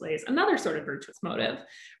hope displays another sort of virtuous motive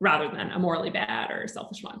rather than a morally bad or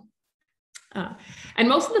selfish one. And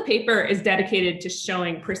most of the paper is dedicated to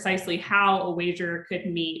showing precisely how a wagerer could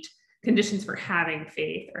meet conditions for having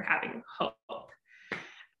faith or having hope.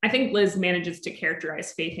 I think Liz manages to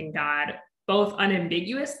characterize faith in God both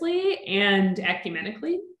unambiguously and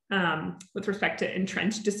ecumenically with respect to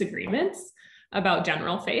entrenched disagreements about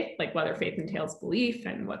general faith, like whether faith entails belief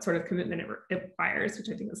and what sort of commitment it requires, which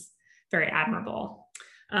I think is very admirable.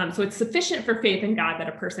 So it's sufficient for faith in God that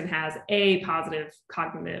a person has a positive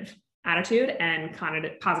cognitive attitude and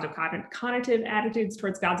positive conative attitudes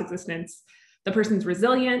towards God's existence. The person's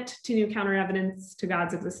resilient to new counter evidence to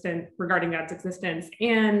God's existence, regarding God's existence,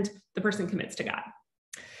 and the person commits to God.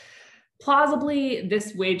 Plausibly,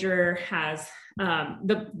 this wagerer has,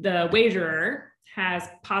 the wagerer has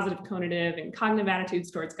positive conative and cognitive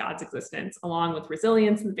attitudes towards God's existence, along with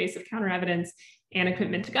resilience in the face of counter evidence and a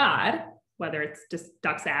commitment to God, whether it's just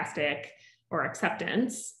doxastic or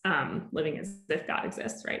acceptance, living as if God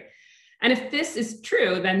exists, right? And if this is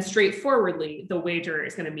true, then straightforwardly, the wagerer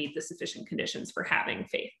is going to meet the sufficient conditions for having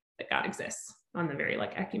faith that God exists on the very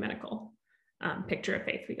like ecumenical picture of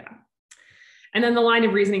faith we got. And then the line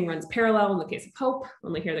of reasoning runs parallel in the case of hope,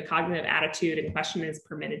 only here the cognitive attitude in question is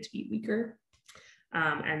permitted to be weaker.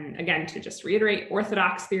 And again, to just reiterate,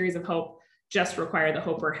 orthodox theories of hope just require the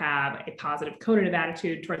hoper have a positive conative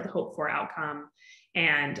attitude toward the hoped for outcome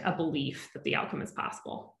and a belief that the outcome is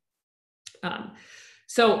possible.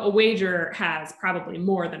 So a wagerer has probably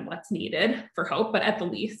more than what's needed for hope, but at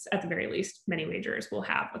the very least, many wagerers will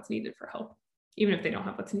have what's needed for hope, even if they don't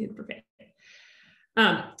have what's needed for faith.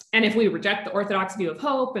 And if we reject the orthodox view of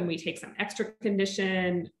hope and we take some extra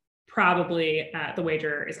condition, probably the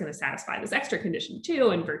wagerer is going to satisfy this extra condition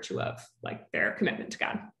too in virtue of like their commitment to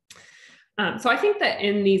God. So I think that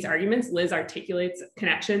in these arguments, Liz articulates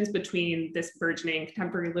connections between this burgeoning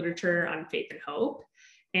contemporary literature on faith and hope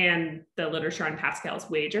and the literature on Pascal's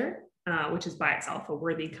wager, which is by itself a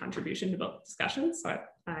worthy contribution to both discussions. So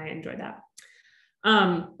I enjoyed that.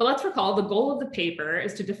 But let's recall the goal of the paper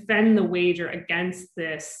is to defend the wager against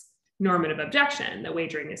this normative objection that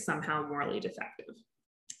wagering is somehow morally defective.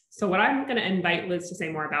 So what I'm going to invite Liz to say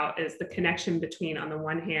more about is the connection between, on the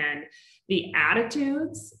one hand, the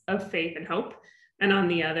attitudes of faith and hope, and on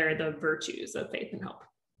the other, the virtues of faith and hope.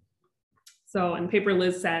 So in the paper,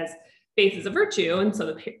 Liz says, faith is a virtue, and so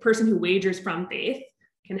the person who wagers from faith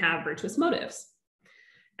can have virtuous motives.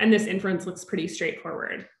 And this inference looks pretty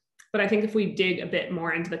straightforward. But I think if we dig a bit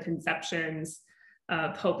more into the conceptions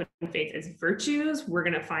of hope and faith as virtues, we're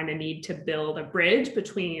going to find a need to build a bridge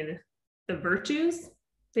between the virtues,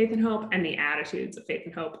 faith and hope, and the attitudes of faith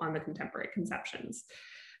and hope on the contemporary conceptions.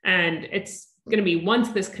 And it's going to be once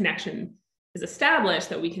this connection is established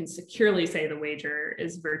that we can securely say the wager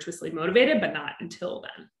is virtuously motivated, but not until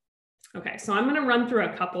then. Okay, so I'm going to run through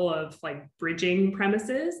a couple of like bridging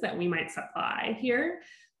premises that we might supply here.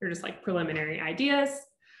 They're just like preliminary ideas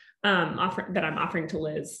that I'm offering to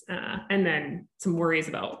Liz, and then some worries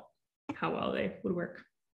about how well they would work.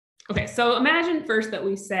 Okay, so imagine first that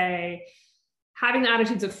we say having the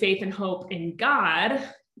attitudes of faith and hope in God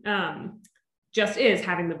just is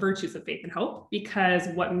having the virtues of faith and hope, because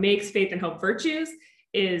what makes faith and hope virtues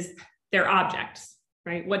is their objects.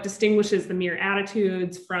 Right? What distinguishes the mere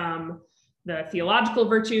attitudes from the theological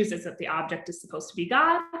virtues is that the object is supposed to be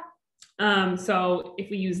God. So if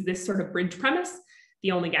we use this sort of bridge premise,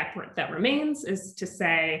 The only gap that remains is to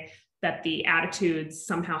say that the attitudes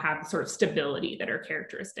somehow have sort of stability that are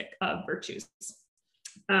characteristic of virtues.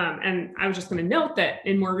 And I was just going to note that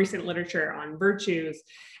in more recent literature on virtues,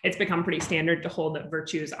 it's become pretty standard to hold that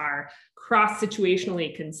virtues are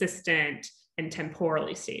cross-situationally consistent and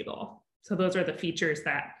temporally stable. So those are the features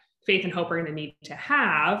that faith and hope are going to need to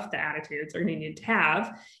have, the attitudes are going to need to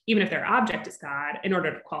have, even if their object is God, in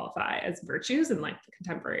order to qualify as virtues in like the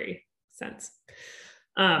contemporary sense.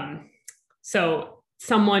 So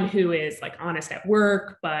someone who is like honest at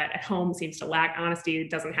work, but at home seems to lack honesty,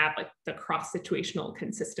 doesn't have like the cross-situational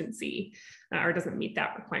consistency, or doesn't meet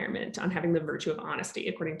that requirement on having the virtue of honesty,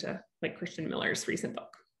 according to like Christian Miller's recent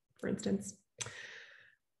book, for instance.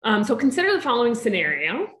 So consider the following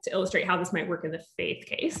scenario to illustrate how this might work in the faith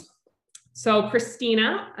case. So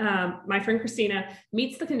Christina, my friend Christina,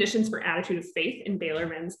 meets the conditions for attitude of faith in Baylor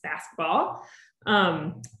men's basketball.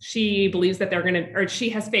 She believes that she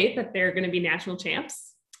has faith that they're going to be national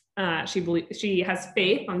champs. She has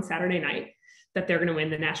faith on Saturday night that they're going to win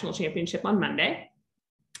the national championship on Monday.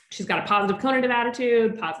 She's got a positive conative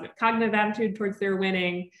attitude, positive cognitive attitude towards their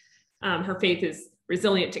winning. Her faith is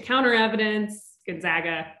resilient to counter evidence.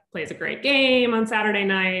 Gonzaga plays a great game on Saturday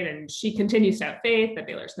night, and she continues to have faith that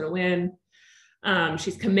Baylor's going to win.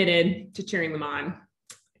 She's committed to cheering them on,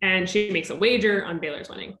 and she makes a wager on Baylor's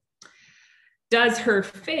winning. Does her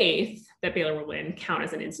faith that Baylor will win count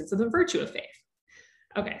as an instance of the virtue of faith?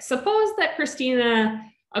 Okay, suppose that Christina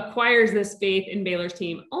acquires this faith in Baylor's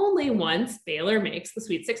team only once Baylor makes the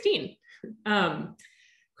Sweet 16.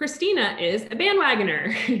 Christina is a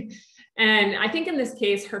bandwagoner. And I think in this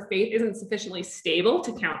case, her faith isn't sufficiently stable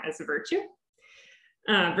to count as a virtue.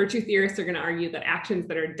 Virtue theorists are going to argue that actions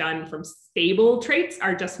that are done from stable traits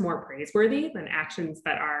are just more praiseworthy than actions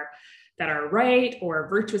that are right or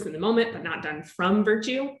virtuous in the moment, but not done from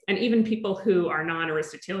virtue. And even people who are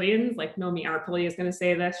non-Aristotelians, like Nomi Arpoli is going to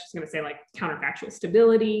say this. She's going to say like counterfactual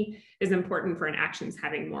stability is important for an action's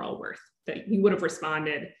having moral worth, that you would have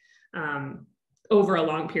responded over a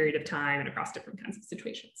long period of time and across different kinds of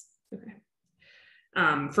situations. Okay.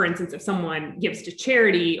 For instance, if someone gives to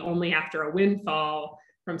charity only after a windfall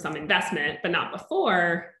from some investment, but not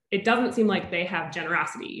before, it doesn't seem like they have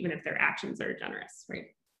generosity, even if their actions are generous, right?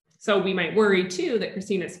 So we might worry too that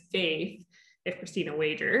Christina's faith, if Christina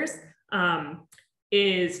wagers,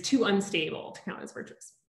 is too unstable to count as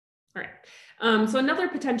virtuous. All right. So another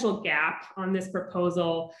potential gap on this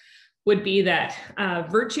proposal would be that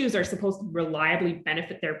virtues are supposed to reliably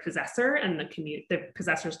benefit their possessor and the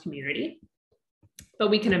possessor's community. But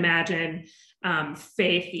we can imagine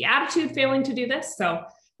faith, the attitude, failing to do this. So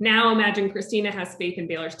now imagine Christina has faith in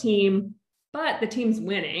Baylor's team, but the team's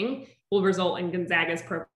winning will result in Gonzaga's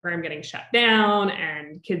program getting shut down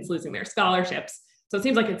and kids losing their scholarships. So it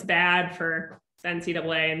seems like it's bad for the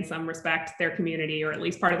NCAA in some respect, their community, or at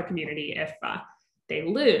least part of the community, if they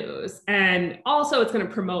lose. And also it's going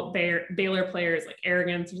to promote Baylor players like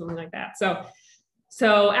arrogance or something like that.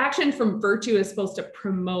 So action from virtue is supposed to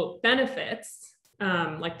promote benefits,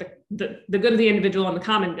 like the good of the individual and the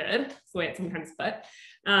common good. That's the way it's sometimes put.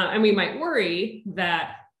 And we might worry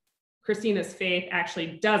that Christina's faith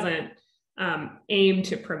actually doesn't aim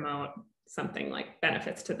to promote something like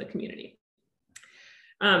benefits to the community.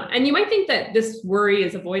 And you might think that this worry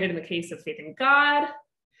is avoided in the case of faith in God,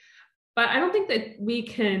 but I don't think that we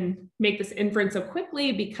can make this inference so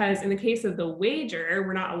quickly, because in the case of the wager,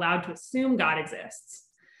 we're not allowed to assume God exists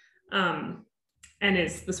and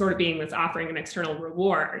is the sort of being that's offering an external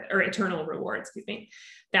reward or eternal reward, excuse me.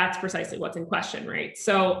 That's precisely what's in question, right?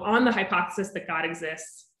 So on the hypothesis that God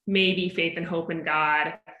exists, maybe faith and hope in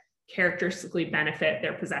God characteristically benefit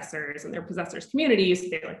their possessors and their possessors' communities.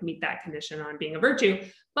 They like meet that condition on being a virtue.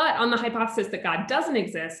 But on the hypothesis that God doesn't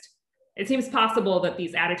exist, it seems possible that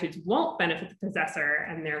these attitudes won't benefit the possessor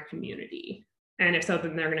and their community. And if so,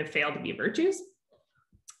 then they're going to fail to be virtues.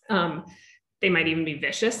 They might even be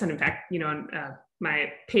vicious. And in fact, in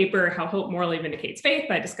my paper, How Hope Morally Vindicates Faith,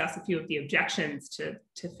 I discuss a few of the objections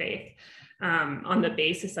to faith on the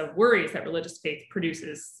basis of worries that religious faith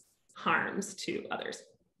produces harms to others,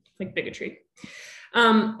 like bigotry.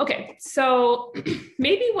 Okay, so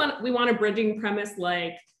maybe we want a bridging premise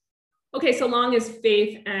like, okay, so long as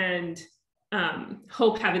faith and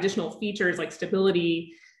hope have additional features like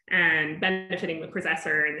stability and benefiting the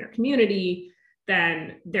possessor and their community,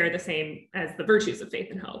 then they're the same as the virtues of faith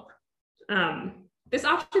and hope. This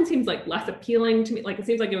option seems like less appealing to me. Like it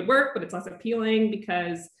seems like it would work, but it's less appealing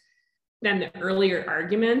because then the earlier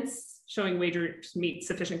arguments showing wagers meet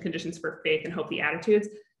sufficient conditions for faith and hope, the attitudes,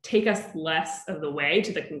 take us less of the way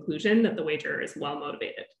to the conclusion that the wagerer is well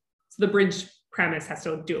motivated. So the bridge premise has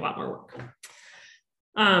to do a lot more work.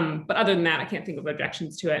 But other than that, I can't think of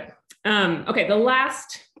objections to it. Okay, the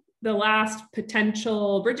last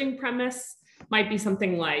potential bridging premise might be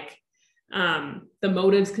something like the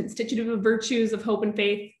motives constitutive of virtues of hope and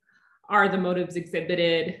faith are the motives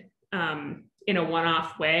exhibited in a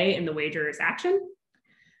one-off way in the wagerer's action.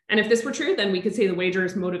 And if this were true, then we could say the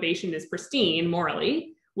wagerer's motivation is pristine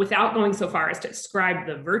morally without going so far as to ascribe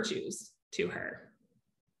the virtues to her.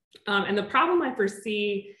 And the problem I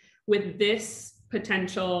foresee with this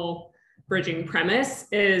potential bridging premise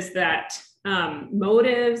is that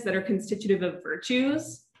motives that are constitutive of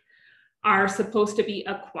virtues are supposed to be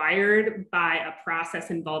acquired by a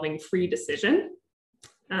process involving free decision.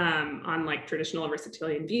 Unlike traditional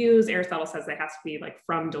Aristotelian views, Aristotle says they have to be like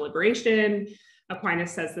from deliberation.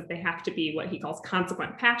 Aquinas says that they have to be what he calls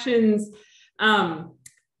consequent passions.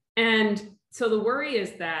 And so the worry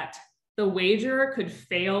is that the wagerer could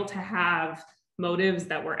fail to have motives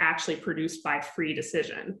that were actually produced by free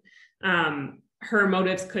decision. Her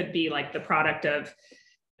motives could be like the product of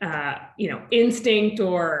instinct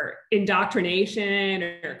or indoctrination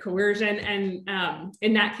or coercion. And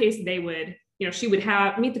in that case, they would, she would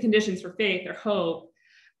meet the conditions for faith or hope,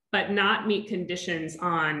 but not meet conditions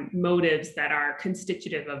on motives that are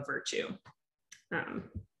constitutive of virtue.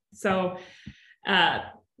 So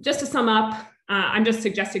just to sum up, I'm just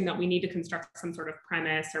suggesting that we need to construct some sort of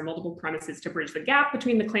premise or multiple premises to bridge the gap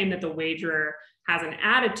between the claim that the wagerer has an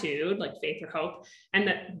attitude like faith or hope and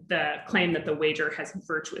that the claim that the wagerer has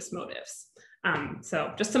virtuous motives.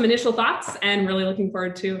 So just some initial thoughts and really looking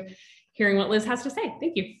forward to hearing what Liz has to say.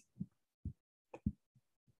 Thank you.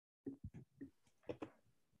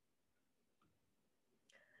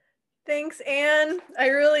 Thanks, Anne.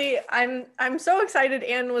 I'm so excited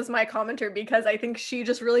Anne was my commenter because I think she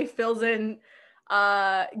just really fills in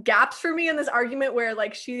gaps for me in this argument where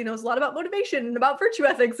like she knows a lot about motivation and about virtue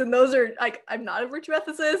ethics, and those are like, I'm not a virtue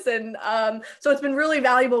ethicist, and so it's been really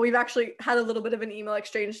valuable. We've actually had a little bit of an email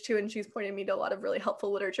exchange too, and she's pointed me to a lot of really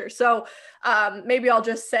helpful literature. So maybe I'll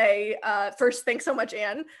just say first, thanks so much,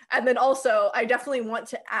 Anne, and then also I definitely want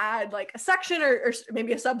to add like a section or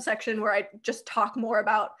maybe a subsection where I just talk more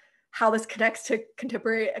about how this connects to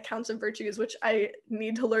contemporary accounts of virtues, which I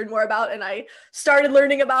need to learn more about. And I started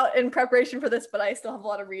learning about in preparation for this, but I still have a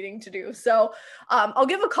lot of reading to do. So I'll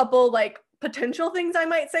give a couple like potential things I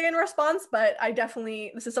might say in response, but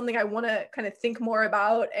this is something I want to kind of think more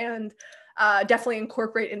about and definitely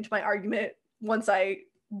incorporate into my argument once I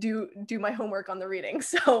do my homework on the reading.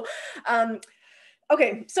 So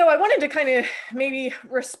okay, so I wanted to kind of maybe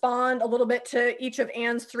respond a little bit to each of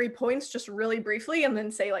Anne's 3 points, just really briefly, and then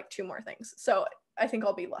say like 2 more things. So I think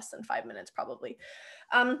I'll be less than 5 minutes probably.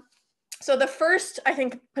 So the first, I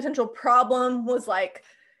think, potential problem was like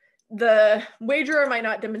the wagerer might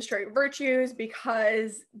not demonstrate virtues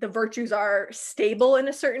because the virtues are stable in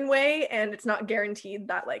a certain way, and it's not guaranteed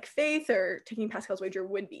that like faith or taking Pascal's wager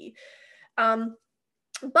would be.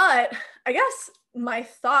 But I guess my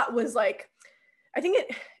thought was like, I think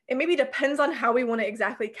it maybe depends on how we want to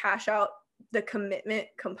exactly cash out the commitment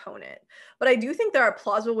component. But I do think there are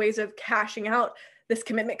plausible ways of cashing out this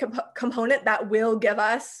commitment component that will give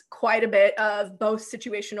us quite a bit of both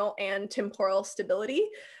situational and temporal stability.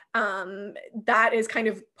 That is kind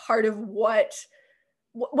of part of what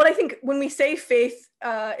I think when we say faith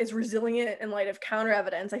is resilient in light of counter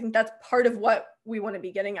evidence. I think that's part of what we want to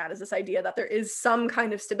be getting at, is this idea that there is some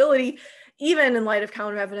kind of stability, even in light of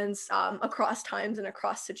counter evidence across times and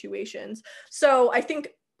across situations. So I think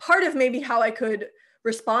part of maybe how I could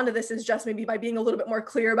respond to this is just maybe by being a little bit more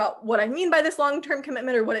clear about what I mean by this long-term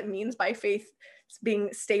commitment, or what it means by faith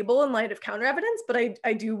being stable in light of counter evidence. But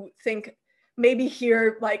I do think maybe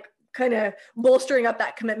here, like, kind of bolstering up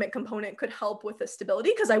that commitment component could help with the stability,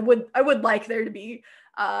 because I would like there to be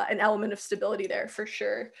an element of stability there for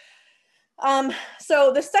sure.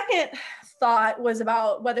 So the second thought was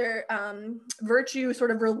about whether virtue sort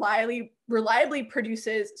of reliably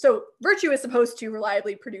produces, so virtue is supposed to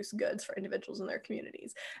reliably produce goods for individuals in their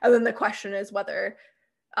communities. And then the question is whether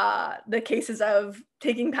the cases of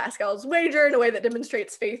taking Pascal's wager in a way that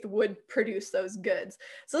demonstrates faith would produce those goods.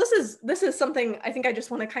 So this is something I think I just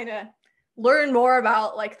want to kind of learn more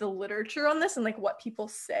about, like the literature on this and like what people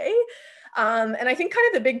say. And I think kind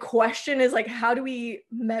of the big question is like, how do we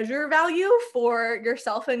measure value for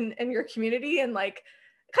yourself and your community? And like,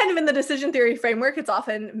 kind of in the decision theory framework, it's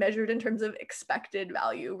often measured in terms of expected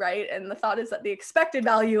value, right? And the thought is that the expected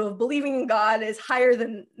value of believing in God is higher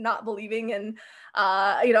than not believing. And,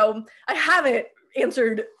 you know, I haven't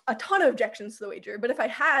answered a ton of objections to the wager, but if I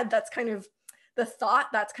had, that's kind of the thought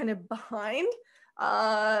that's kind of behind,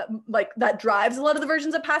 like that drives a lot of the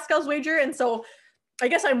versions of Pascal's wager. And so I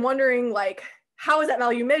guess I'm wondering, like, how is that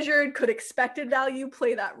value measured? Could expected value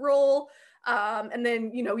play that role? And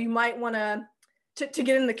then, you know, you might want to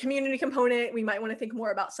get in the community component, we might want to think more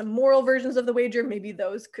about some moral versions of the wager. Maybe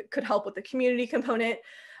those could help with the community component.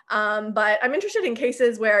 But I'm interested in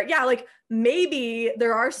cases where, yeah, like maybe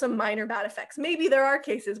there are some minor bad effects. Maybe there are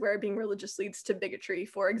cases where being religious leads to bigotry,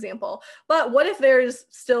 for example. But what if there's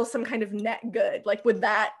still some kind of net good? Like, would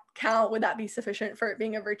that count? Would that be sufficient for it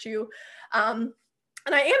being a virtue?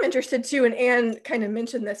 And I am interested too, and Anne kind of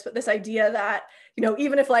mentioned this, but this idea that, you know,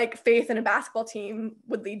 even if like faith in a basketball team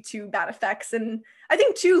would lead to bad effects. And I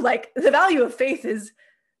think too, like the value of faith is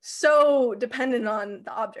so dependent on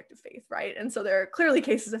the object of faith, right? And so there are clearly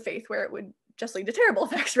cases of faith where it would just lead to terrible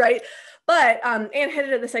effects, right? But Anne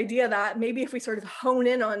hinted at this idea that maybe if we sort of hone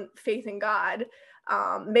in on faith in God,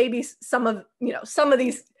 maybe some of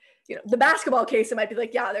these, you know, the basketball case, it might be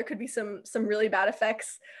like, yeah, there could be some really bad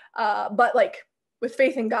effects, but like with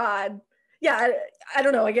faith in God, yeah, I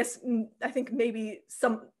don't know. I guess I think maybe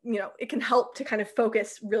some, you know, it can help to kind of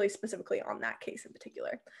focus really specifically on that case in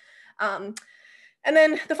particular. And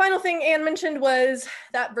then the final thing Anne mentioned was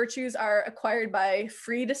that virtues are acquired by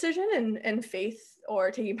free decision, and faith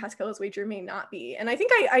or taking Pascal's wager may not be. And I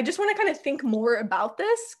think I just want to kind of think more about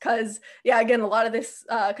this because, yeah, again, a lot of this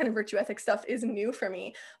kind of virtue ethics stuff is new for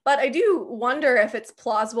me. But I do wonder if it's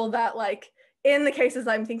plausible that, like, in the cases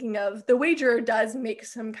I'm thinking of, the wagerer does make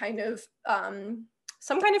some kind of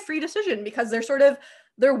free decision because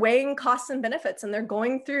they're weighing costs and benefits, and they're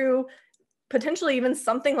going through potentially even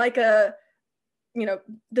something like a, you know,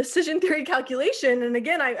 decision theory calculation. And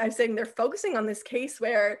again, I'm saying they're focusing on this case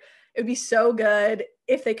where it would be so good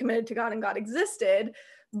if they committed to God and God existed,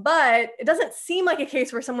 but it doesn't seem like a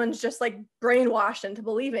case where someone's just like brainwashed into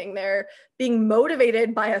believing. They're being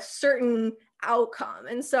motivated by a certain outcome.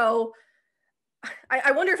 And so I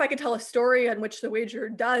wonder if I could tell a story in which the wagerer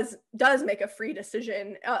does make a free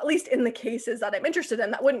decision, at least in the cases that I'm interested in.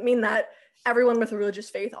 That wouldn't mean that everyone with a religious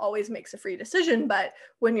faith always makes a free decision, but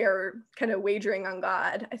when you're kind of wagering on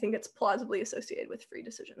God, I think it's plausibly associated with free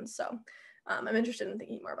decisions. So I'm interested in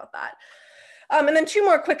thinking more about that. And then two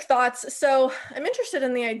more quick thoughts. So I'm interested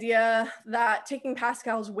in the idea that taking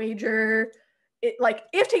Pascal's wager,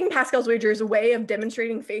 if taking Pascal's wager is a way of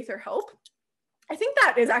demonstrating faith or hope, I think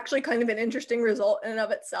that is actually kind of an interesting result in and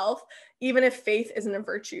of itself, even if faith isn't a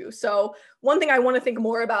virtue. So one thing I want to think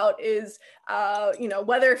more about is, you know,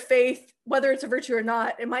 whether it's a virtue or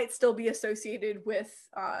not, it might still be associated with,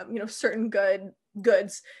 you know, certain goods.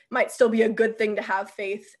 It might still be a good thing to have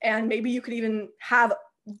faith. And maybe you could even have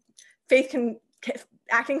faith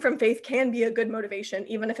acting from faith can be a good motivation,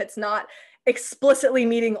 even if it's not explicitly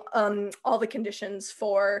meeting all the conditions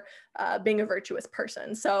for being a virtuous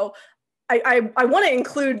person. So I want to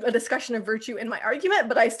include a discussion of virtue in my argument,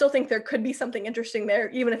 but I still think there could be something interesting there,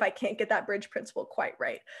 even if I can't get that bridge principle quite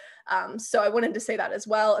right. So I wanted to say that as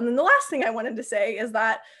well. And then the last thing I wanted to say is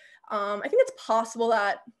that I think it's possible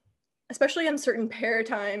that, especially in certain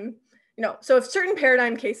paradigm, you know, so if certain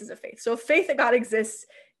paradigm cases of faith, so if faith that God exists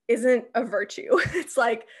isn't a virtue, it's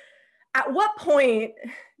like, at what point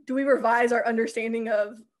do we revise our understanding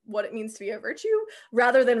of what it means to be a virtue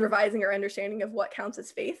rather than revising our understanding of what counts as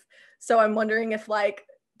faith? So I'm wondering if, like,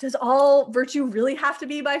 does all virtue really have to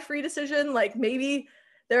be by free decision? Like, maybe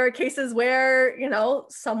there are cases where, you know,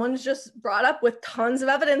 someone's just brought up with tons of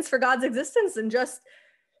evidence for God's existence and just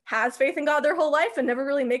has faith in God their whole life and never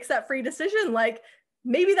really makes that free decision. Like,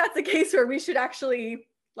 maybe that's a case where we should actually,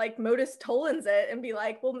 like, modus tollens it and be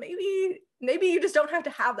like, well, maybe you just don't have to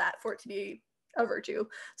have that for it to be a virtue.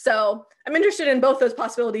 So I'm interested in both those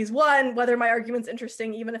possibilities. One, whether my argument's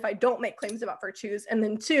interesting, even if I don't make claims about virtues. And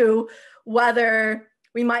then two, whether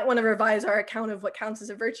we might want to revise our account of what counts as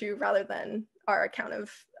a virtue rather than our account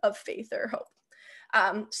of faith or hope.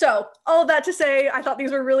 So all of that to say, I thought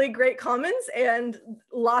these were really great comments and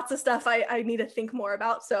lots of stuff I need to think more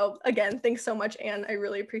about. So again, thanks so much, Anne. I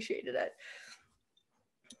really appreciated it.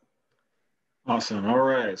 Awesome. All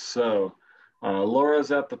right. So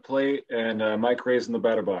Laura's at the plate and Mike Ray's in the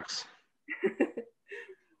batter box.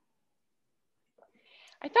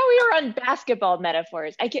 I thought we were on basketball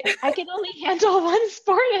metaphors. I can only handle one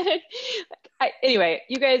sport. Anyway,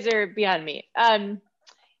 you guys are beyond me.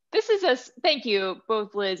 Thank you,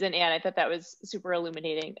 both Liz and Anne. I thought that was super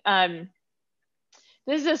illuminating.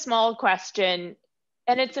 This is a small question,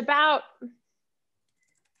 and it's about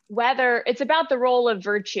the role of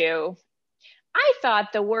virtue. I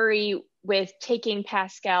thought the worry with taking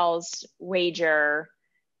Pascal's wager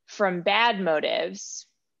from bad motives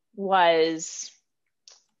was,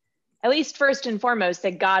 at least first and foremost,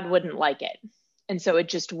 that God wouldn't like it. And so it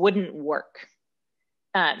just wouldn't work.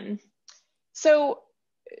 So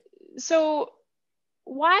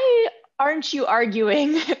why aren't you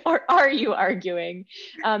arguing, or are you arguing,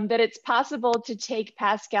 that it's possible to take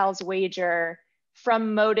Pascal's wager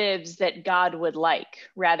from motives that God would like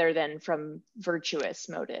rather than from virtuous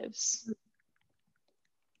motives?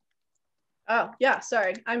 Oh, yeah,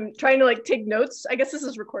 sorry. I'm trying to like take notes. I guess this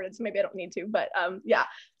is recorded, so maybe I don't need to, but yeah.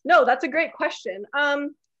 No, that's a great question.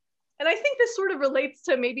 And I think this sort of relates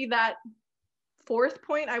to maybe that fourth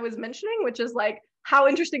point I was mentioning, which is like, how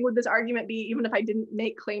interesting would this argument be even if I didn't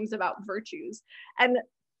make claims about virtues? And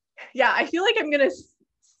yeah, I feel like I'm gonna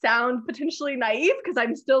sound potentially naive because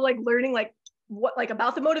I'm still like learning like what like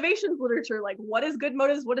about the motivations literature, like what is good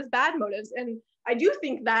motives, what is bad motives. And I do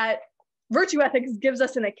think that virtue ethics gives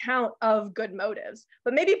us an account of good motives,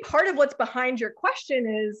 but maybe part of what's behind your question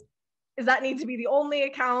is that need to be the only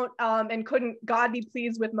account, and couldn't God be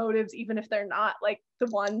pleased with motives even if they're not like the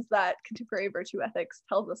ones that contemporary virtue ethics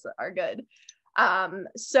tells us that are good?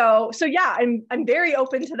 So yeah, I'm very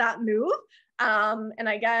open to that move, and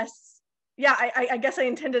I guess yeah, I guess I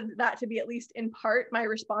intended that to be at least in part my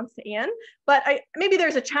response to Anne, but maybe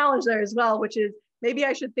there's a challenge there as well, which is maybe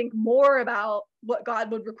I should think more about what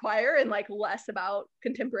God would require and like less about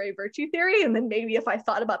contemporary virtue theory, and then maybe if I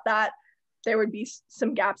thought about that, there would be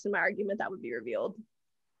some gaps in my argument that would be revealed.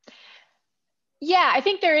 Yeah, I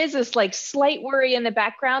think there is this like slight worry in the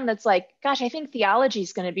background that's like, gosh, I think theology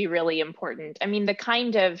is going to be really important. I mean, the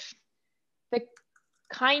kind of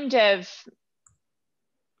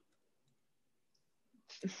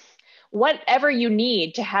whatever you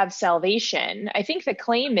need to have salvation. I think the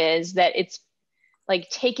claim is that it's like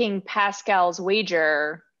taking Pascal's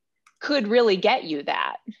wager could really get you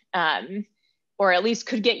that, or at least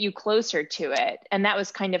could get you closer to it. And that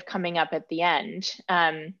was kind of coming up at the end.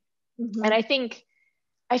 And I think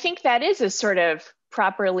that is a sort of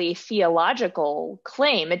properly theological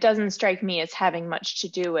claim. It doesn't strike me as having much to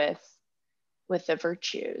do with the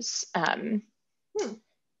virtues.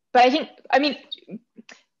 But I mean,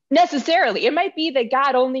 necessarily, it might be that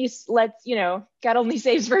God only God only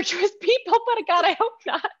saves virtuous people, but God, I hope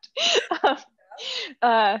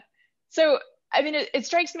not. So, I mean, it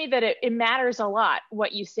strikes me that it matters a lot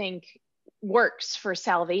what you think works for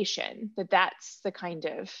salvation, that's the kind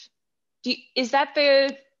of, is that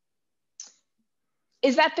the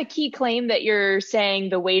key claim that you're saying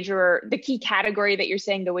the wagerer, the key category that you're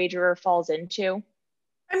saying the wagerer falls into?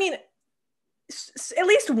 I mean, at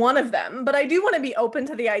least one of them, but I do want to be open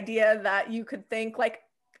to the idea that you could think like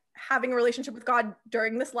having a relationship with God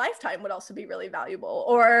during this lifetime would also be really valuable.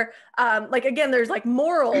 Or like, again, there's like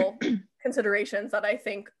moral considerations that I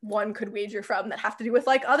think one could wager from that have to do with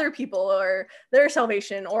like other people or their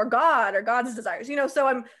salvation or God or God's desires,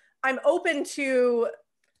 so I'm open to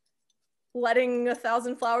letting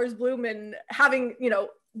 1,000 flowers bloom and having,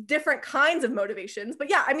 different kinds of motivations. But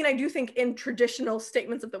yeah, I mean, I do think in traditional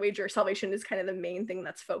statements of the wager, salvation is kind of the main thing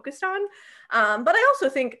that's focused on. But I also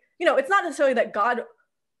think, it's not necessarily that God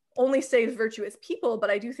only saves virtuous people, but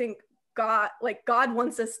I do think God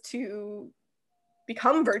wants us to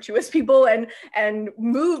become virtuous people and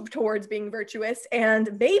move towards being virtuous.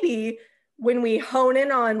 And maybe when we hone in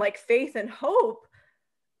on like faith and hope,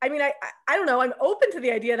 I mean, I don't know, I'm open to the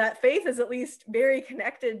idea that faith is at least very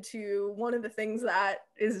connected to one of the things that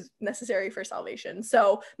is necessary for salvation.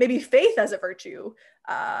 So maybe faith as a virtue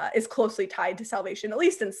is closely tied to salvation, at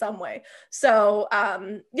least in some way. So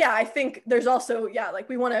yeah, I think there's also, like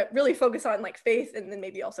we want to really focus on like faith and then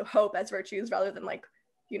maybe also hope as virtues rather than like,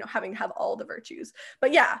 having to have all the virtues.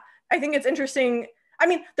 But yeah, I think it's interesting. I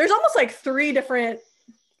mean, there's almost like three different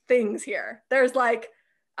things here. There's like,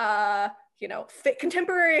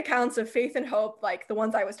 contemporary accounts of faith and hope, like the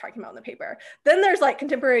ones I was talking about in the paper. Then there's like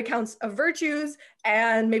contemporary accounts of virtues,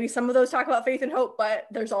 and maybe some of those talk about faith and hope, but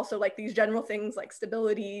there's also like these general things like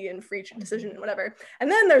stability and free decision and whatever. And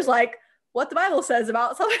then there's like what the Bible says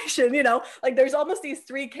about salvation, like there's almost these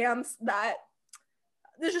three camps that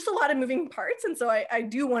there's just a lot of moving parts. And so I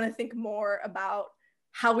do want to think more about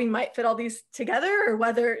how we might fit all these together, or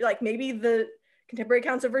whether like maybe the contemporary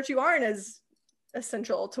accounts of virtue aren't as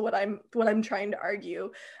essential to what I'm trying to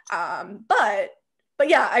argue. But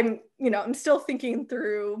yeah, I'm still thinking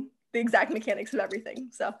through the exact mechanics of everything.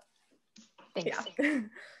 So thanks. Yeah.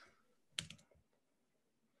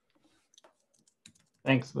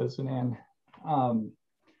 Thanks, Liz and Anne.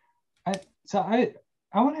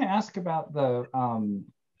 I want to ask about the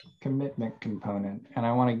commitment component, and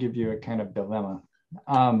I want to give you a kind of dilemma.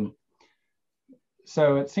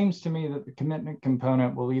 So it seems to me that the commitment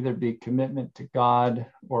component will either be commitment to God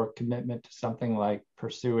or commitment to something like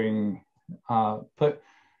pursuing,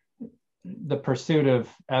 the pursuit of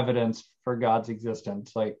evidence for God's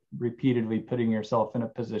existence, like repeatedly putting yourself in a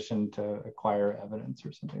position to acquire evidence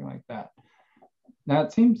or something like that. Now,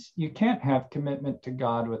 it seems you can't have commitment to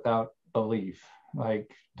God without belief.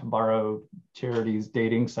 Like, to borrow Charity's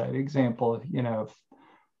dating site example, you know, if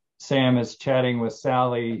Sam is chatting with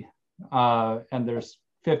Sally and there's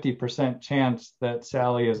 50% chance that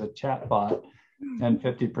Sally is a chatbot and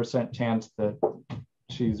 50% chance that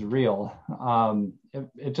she's real,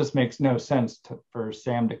 it just makes no sense for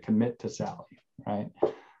Sam to commit to Sally, right?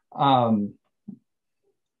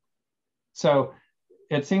 So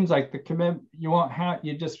it seems like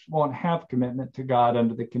you just won't have commitment to God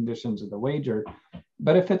under the conditions of the wager.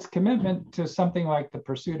 But if it's commitment to something like the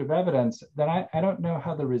pursuit of evidence, then I don't know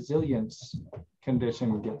how the resilience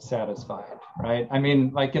condition gets satisfied, right? I mean,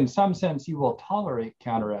 like, in some sense, you will tolerate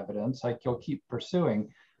counter evidence, like you'll keep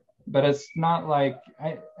pursuing, but it's not like,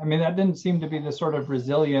 I mean, that didn't seem to be the sort of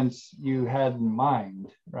resilience you had in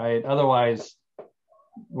mind, right? Otherwise,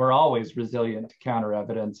 we're always resilient to counter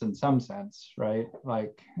evidence in some sense, right?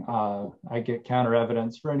 Like, I get counter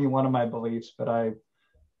evidence for any one of my beliefs, but I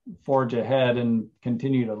forge ahead and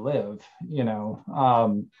continue to live, you know,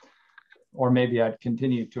 or maybe I'd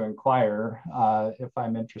continue to inquire if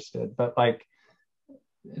I'm interested. But like,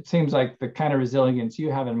 it seems like the kind of resilience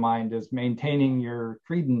you have in mind is maintaining your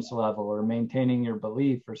credence level or maintaining your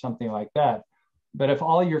belief or something like that. But if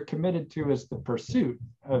all you're committed to is the pursuit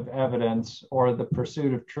of evidence or the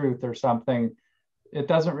pursuit of truth or something, it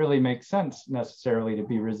doesn't really make sense necessarily to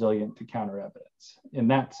be resilient to counter evidence in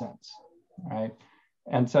that sense, right?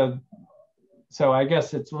 And so I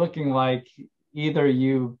guess it's looking like either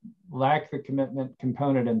you lack the commitment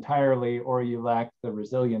component entirely or you lack the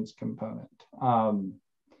resilience component,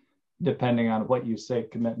 depending on what you say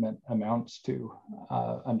commitment amounts to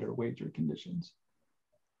under wager conditions.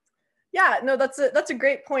 Yeah, no, that's a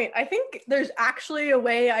great point. I think there's actually a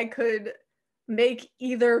way I could make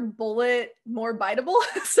either bullet more biteable.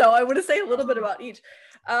 So I want to say a little bit about each.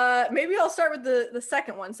 Maybe I'll start with the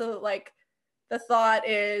second one. So like, the thought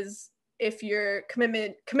is, if you're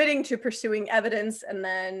committing to pursuing evidence, and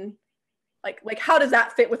then like how does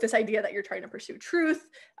that fit with this idea that you're trying to pursue truth?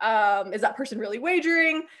 Is that person really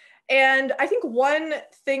wagering? And I think one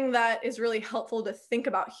thing that is really helpful to think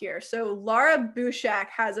about here, so Laura Bushak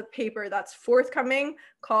has a paper that's forthcoming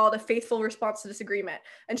called A Faithful Response to Disagreement.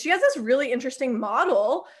 And she has this really interesting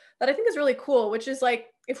model that I think is really cool, which is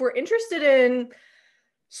like, if we're interested in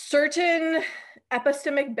certain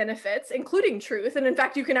epistemic benefits, including truth, and in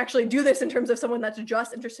fact, you can actually do this in terms of someone that's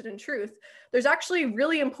just interested in truth, there's actually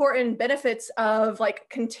really important benefits of like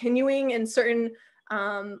continuing in certain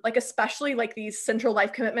like especially like these central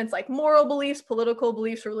life commitments, like moral beliefs, political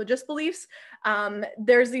beliefs, religious beliefs.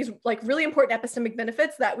 There's these like really important epistemic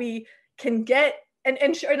benefits that we can get. And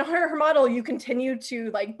in her model, you continue to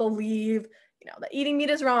like believe, you know, that eating meat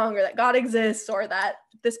is wrong, or that God exists, or that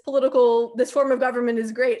this form of government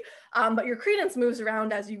is great. But your credence moves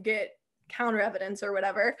around as you get counter evidence or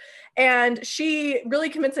whatever. And she really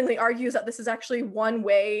convincingly argues that this is actually one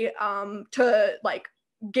way to like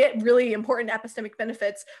get really important epistemic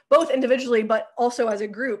benefits, both individually, but also as a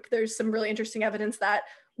group. There's some really interesting evidence that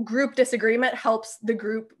group disagreement helps the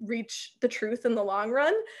group reach the truth in the long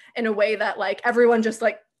run in a way that like everyone just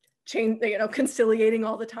like conciliating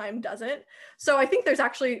all the time doesn't. So I think there's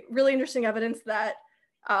actually really interesting evidence that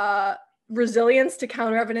resilience to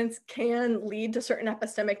counter evidence can lead to certain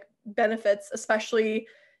epistemic benefits, especially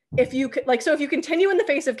if you if you continue in the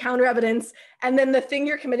face of counter evidence and then the thing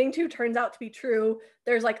you're committing to turns out to be true,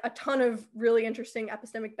 there's like a ton of really interesting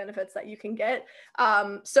epistemic benefits that you can get.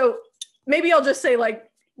 So maybe I'll just say like,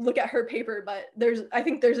 look at her paper, but I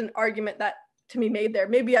think there's an argument that to be made there.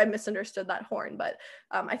 Maybe I misunderstood that horn, but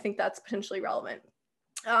I think that's potentially relevant.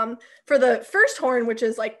 For the first horn, which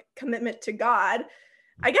is like commitment to God,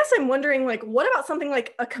 I guess I'm wondering, like, what about something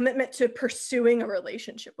like a commitment to pursuing a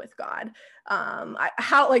relationship with God?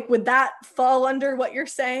 How like would that fall under what you're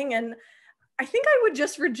saying? And I think I would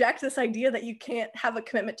just reject this idea that you can't have a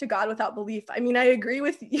commitment to God without belief. I mean, I agree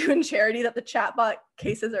with you and Charity that the chatbot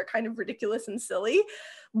cases are kind of ridiculous and silly,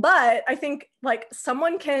 but I think like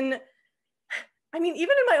someone can, I mean,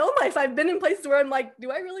 even in my own life, I've been in places where I'm like,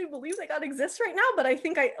 do I really believe that God exists right now? But I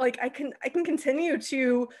think I can continue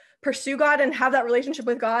to pursue God and have that relationship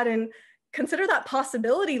with God and consider that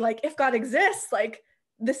possibility. Like, if God exists, like,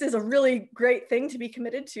 this is a really great thing to be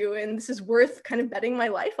committed to, and this is worth kind of betting my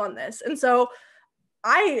life on this. And so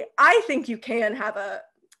I think you can have a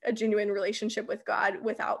genuine relationship with God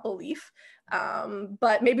without belief.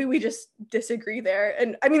 But maybe we just disagree there.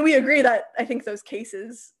 And I mean, we agree that I think those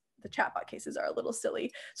cases the chatbot cases are a little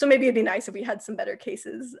silly. So maybe it'd be nice if we had some better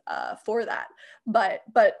cases for that. But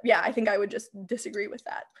yeah, I think I would just disagree with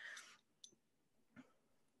that.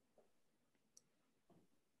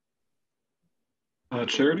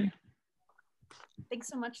 Charity? Thanks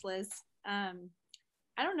so much, Liz. I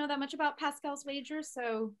don't know that much about Pascal's wager,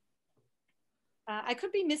 so I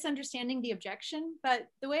could be misunderstanding the objection, but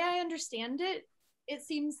the way I understand it, it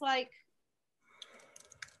seems like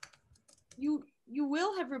you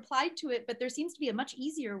will have replied to it, but there seems to be a much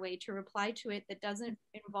easier way to reply to it that doesn't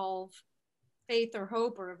involve faith or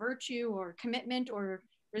hope or a virtue or commitment or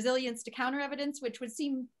resilience to counter evidence, which would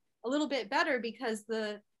seem a little bit better, because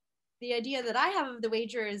the idea that I have of the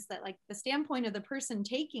wager is that, like, the standpoint of the person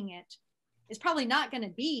taking it is probably not going to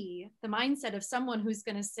be the mindset of someone who's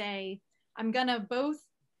going to say, I'm going to both,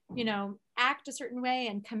 you know, act a certain way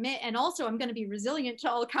and commit, and also I'm going to be resilient to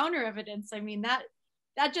all counter evidence. I mean, that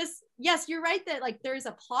just, yes, you're right that, like, there's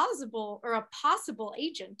a plausible or a possible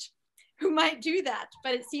agent who might do that,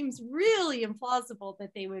 but it seems really implausible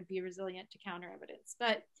that they would be resilient to counter evidence.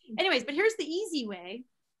 But anyways, but here's the easy way.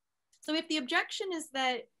 So if the objection is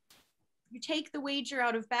that you take the wager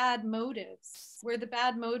out of bad motives, where the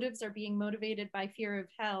bad motives are being motivated by fear of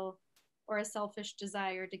hell or a selfish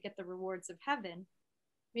desire to get the rewards of heaven.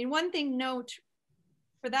 I mean, one thing, note,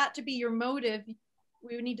 for that to be your motive,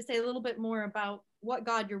 we would need to say a little bit more about what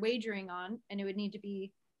God you're wagering on, and it would need to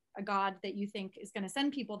be a God that you think is going to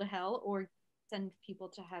send people to hell or send people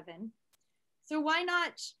to heaven. So why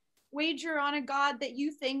not wager on a God that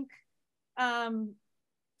you think you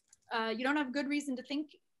don't have good reason to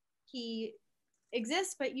think he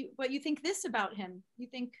exists, but you think this about him. You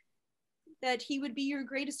think that he would be your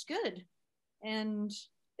greatest good and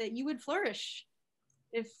that you would flourish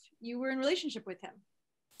if you were in relationship with him.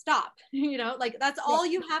 Stop. You know, like, that's all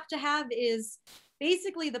you have to have is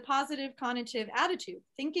basically the positive conative attitude,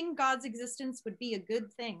 thinking God's existence would be a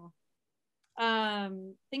good thing,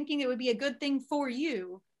 thinking it would be a good thing for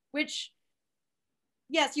you, which,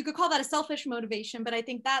 yes, you could call that a selfish motivation, but I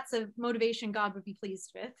think that's a motivation God would be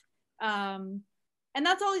pleased with. And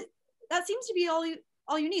that's all, that seems to be all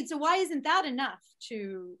you need. So why isn't that enough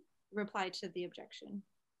to reply to the objection?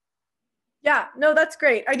 Yeah, no, that's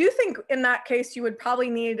great. I do think in that case, you would probably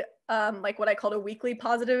need like what I called a weakly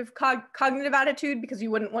positive cognitive attitude, because you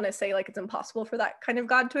wouldn't want to say, like, it's impossible for that kind of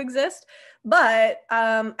God to exist. But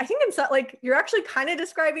I think in like, you're actually kind of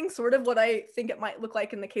describing sort of what I think it might look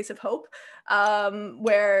like in the case of hope,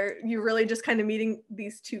 where you're really just kind of meeting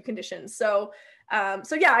these two conditions. So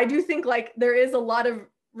yeah, I do think, like, there is a lot of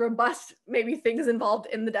robust maybe things involved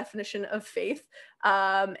in the definition of faith.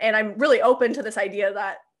 And I'm really open to this idea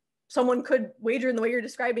that someone could wager in the way you're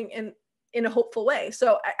describing in a hopeful way.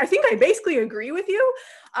 So I think I basically agree with you.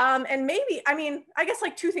 And maybe, I mean, I guess,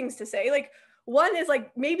 like, two things to say. Like, one is,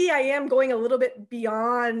 like, maybe I am going a little bit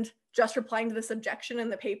beyond just replying to this objection in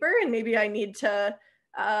the paper, and maybe I need to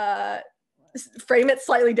frame it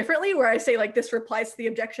slightly differently, where I say, like, this replies to the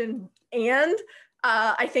objection, and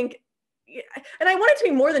I think, and I want it to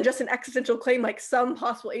be more than just an existential claim, like some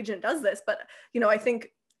possible agent does this, but, you know, I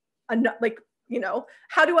think, like, you know,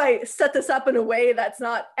 how do I set this up in a way that's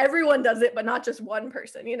not everyone does it, but not just one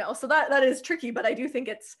person, you know? So that is tricky, but I do think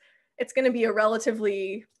it's going to be a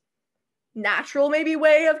relatively natural maybe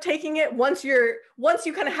way of taking it once you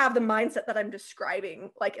kind of have the mindset that I'm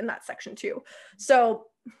describing, like, in that section too. So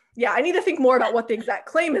yeah, I need to think more about what the exact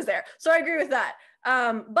claim is there. So I agree with that.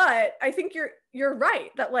 But I think you're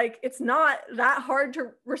right that, like, it's not that hard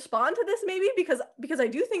to respond to this, maybe because I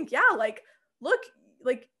do think, yeah, like, look,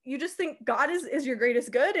 like, you just think God is your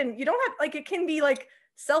greatest good, and you don't have, like, it can be, like,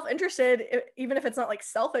 self-interested, even if it's not, like,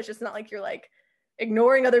 selfish. It's not like you're, like,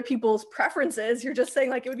 ignoring other people's preferences. You're just saying,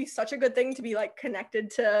 like, it would be such a good thing to be, like, connected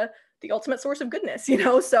to the ultimate source of goodness, you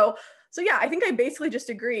know? So yeah, I think I basically just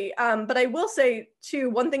agree. But I will say too,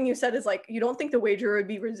 one thing you said is, like, you don't think the wagerer would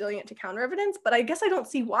be resilient to counter evidence, but I guess I don't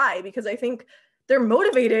see why, because I think they're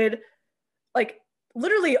motivated, like,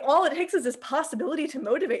 literally all it takes is this possibility to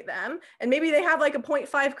motivate them. And maybe they have, like, a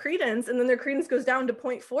 0.5 credence, and then their credence goes down to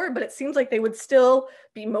 0.4, but it seems like they would still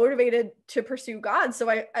be motivated to pursue God. So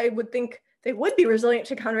I would think they would be resilient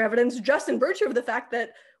to counter evidence, just in virtue of the fact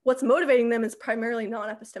that what's motivating them is primarily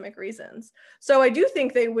non-epistemic reasons. So I do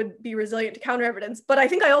think they would be resilient to counter evidence, but I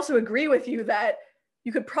think I also agree with you that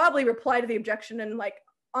you could probably reply to the objection in, like,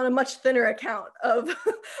 on a much thinner account of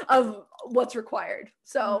of what's required.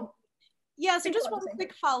 So yeah, so just one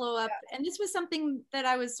quick follow-up, and this was something that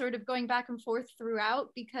I was sort of going back and forth throughout,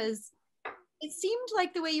 because it seemed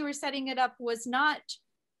like the way you were setting it up was not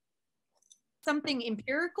something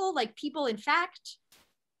empirical, like people in fact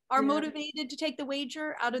are motivated to take the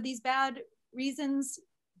wager out of these bad reasons,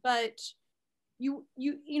 but you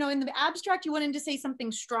know, in the abstract, you wanted to say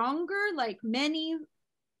something stronger, like many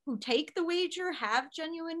who take the wager have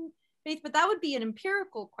genuine faith, but that would be an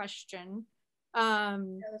empirical question. Yeah,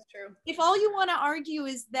 that's true. If all you want to argue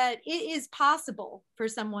is that it is possible for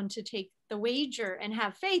someone to take the wager and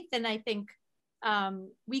have faith, then I think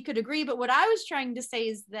we could agree. But what I was trying to say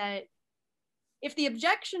is that if the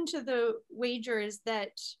objection to the wager is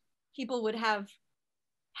that people would have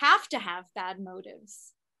to have bad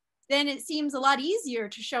motives, then it seems a lot easier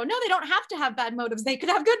to show, no, they don't have to have bad motives. They could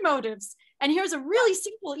have good motives. And here's a really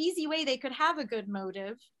simple, easy way they could have a good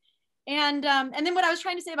motive. And then what I was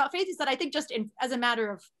trying to say about faith is that I think just as a matter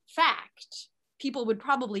of fact, people would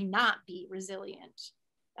probably not be resilient.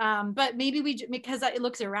 But maybe because it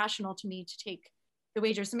looks irrational to me to take the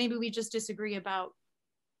wager. So maybe we just disagree about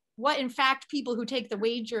what in fact people who take the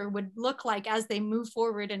wager would look like as they move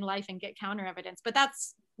forward in life and get counter evidence. But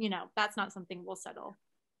that's, you know, that's not something we'll settle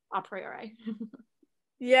a priori.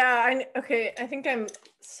 Yeah, okay, I think I'm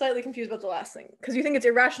slightly confused about the last thing, because you think it's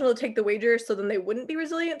irrational to take the wager so then they wouldn't be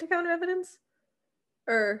resilient to counter evidence?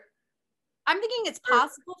 Or I'm thinking it's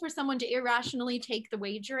possible for someone to irrationally take the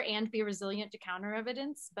wager and be resilient to counter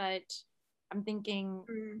evidence, but I'm thinking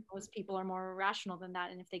most people are more rational than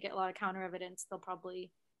that, and if they get a lot of counter evidence, they'll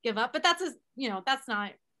probably give up. But that's that's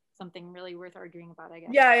not something really worth arguing about, I guess.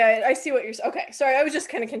 Yeah, I see what you're saying. Okay, sorry, I was just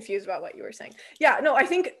kind of confused about what you were saying. Yeah, no, I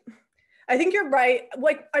think you're right.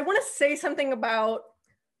 Like, I want to say something about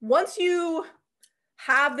once you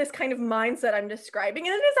have this kind of mindset I'm describing,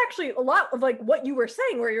 and it is actually a lot of like what you were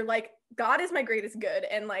saying, where you're like, God is my greatest good,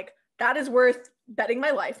 and like that is worth betting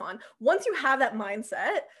my life on. Once you have that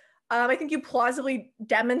mindset, I think you plausibly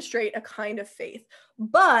demonstrate a kind of faith.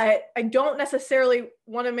 But I don't necessarily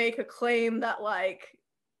want to make a claim that like,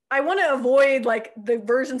 I want to avoid like the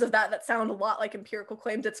versions of that sound a lot like empirical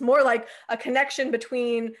claims. It's more like a connection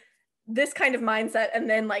between this kind of mindset and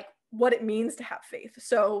then like what it means to have faith.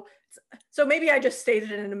 So maybe I just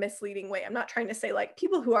stated it in a misleading way. I'm not trying to say like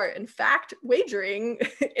people who are in fact wagering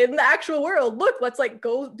in the actual world, look, let's like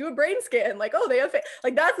go do a brain scan. Like, oh, they have faith.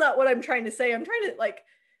 Like, that's not what I'm trying to say. I'm trying to like,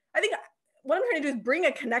 I think what I'm trying to do is bring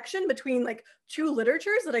a connection between like two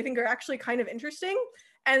literatures that I think are actually kind of interesting.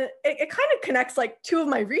 And it kind of connects like two of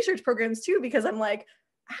my research programs too, because I'm like,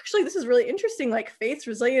 actually, this is really interesting, like faith's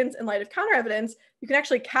resilience in light of counter evidence. You can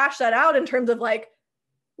actually cash that out in terms of like,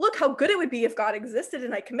 look how good it would be if God existed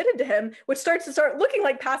and I committed to him, which starts looking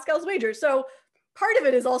like Pascal's wager. So part of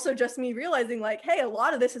it is also just me realizing like, hey, a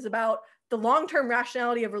lot of this is about the long-term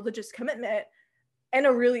rationality of religious commitment in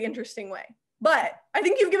a really interesting way. But I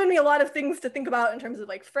think you've given me a lot of things to think about in terms of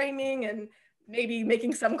like framing and maybe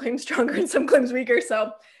making some claims stronger and some claims weaker.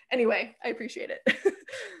 So anyway, I appreciate it.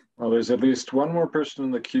 Well, there's at least one more person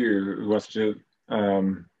in the queue who wants to,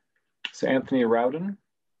 so Anthony Rowden.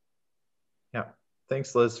 Yeah,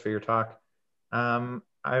 thanks Liz for your talk.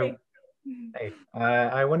 I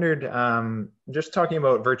wondered, just talking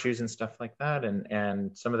about virtues and stuff like that,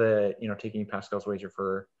 and some of the, taking Pascal's wager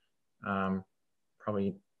for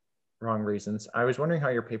probably wrong reasons. I was wondering how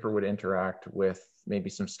your paper would interact with maybe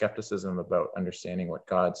some skepticism about understanding what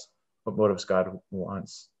motives God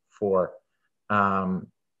wants for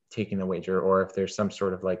taking the wager, or if there's some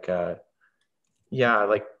sort of like,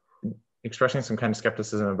 like expressing some kind of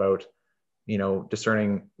skepticism about,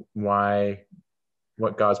 discerning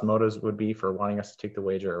what God's motives would be for wanting us to take the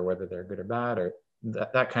wager, or whether they're good or bad, or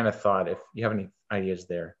that kind of thought, if you have any ideas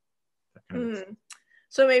there.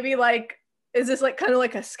 So maybe like, is this like kind of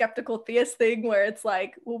like a skeptical theist thing where it's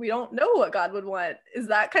like, well, we don't know what God would want? Is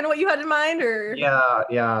that kind of what you had in mind, or? Yeah,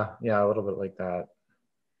 a little bit like that.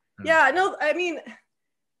 Yeah, no, I mean,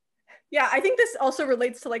 yeah, I think this also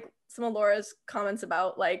relates to like some of Laura's comments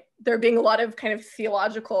about like there being a lot of kind of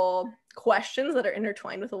theological questions that are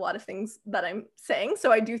intertwined with a lot of things that I'm saying.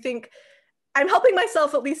 So I do think I'm helping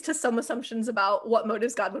myself at least to some assumptions about what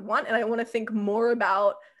motives God would want. And I want to think more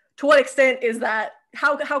about to what extent is that,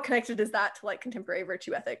 how connected is that to like contemporary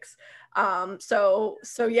virtue ethics? So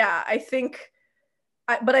yeah, I think,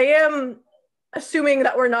 but I am assuming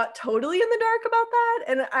that we're not totally in the dark about that.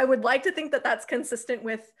 And I would like to think that that's consistent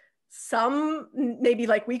with some maybe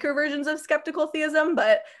like weaker versions of skeptical theism,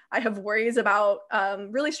 but I have worries about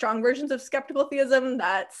really strong versions of skeptical theism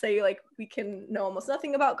that say like we can know almost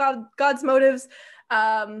nothing about God's motives.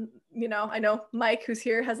 I know Mike, who's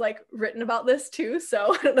here, has like written about this too,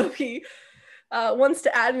 so I don't know if he wants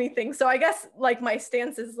to add anything. So I guess like my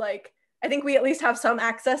stance is like, I think we at least have some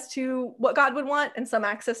access to what God would want and some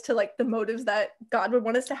access to like the motives that God would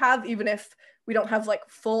want us to have, even if we don't have like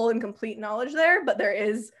full and complete knowledge there. But there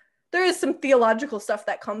is some theological stuff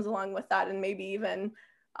that comes along with that, and maybe even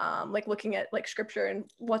like looking at like scripture and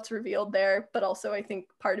what's revealed there, but also I think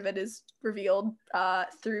part of it is revealed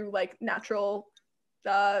through like natural,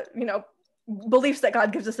 you know, beliefs that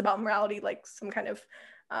God gives us about morality, like some kind of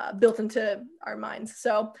built into our minds.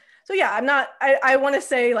 So yeah, I want to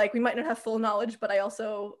say like we might not have full knowledge, but I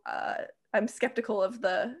also, I'm skeptical of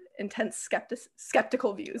the intense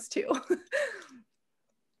skeptical views too.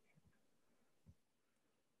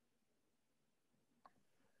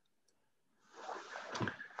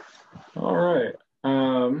 All right.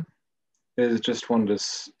 Is just wanted to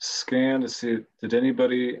scan to see, did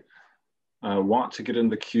anybody want to get in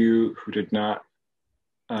the queue who did not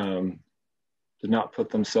put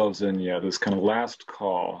themselves in yet? This kind of last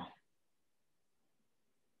call.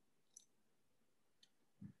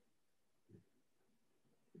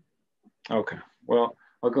 Okay, well,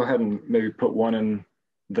 I'll go ahead and maybe put one in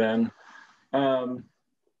then.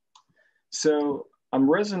 So I'm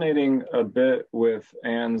resonating a bit with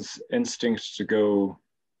Anne's instinct to go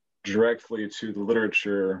directly to the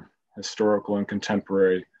literature, historical and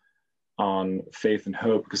contemporary, on faith and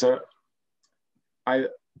hope, because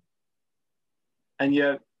and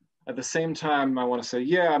yet at the same time, I want to say,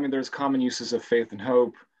 yeah, I mean, there's common uses of faith and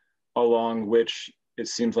hope along which it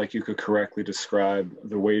seems like you could correctly describe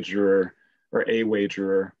the wagerer or a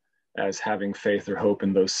wagerer as having faith or hope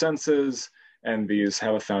in those senses, and these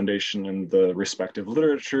have a foundation in the respective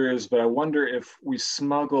literatures. But I wonder if we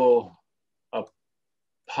smuggle a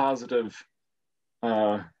positive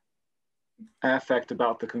affect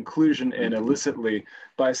about the conclusion in illicitly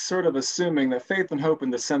by sort of assuming that faith and hope in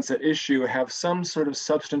the sense at issue have some sort of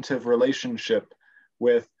substantive relationship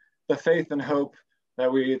with the faith and hope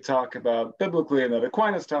that we talk about biblically and that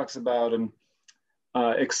Aquinas talks about, and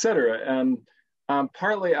etc. And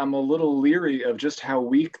partly I'm a little leery of just how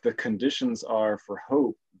weak the conditions are for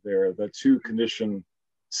hope there, the two condition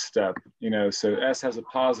step, you know, so S has a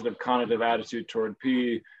positive conative attitude toward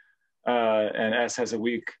P, and S has a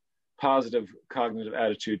weak positive cognitive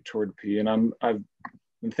attitude toward P. And I've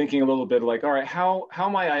been thinking a little bit like, all right, how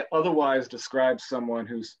might I otherwise describe someone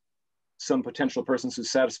who's some potential persons who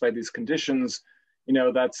satisfy these conditions, you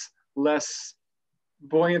know, that's less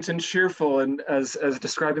buoyant and cheerful, and as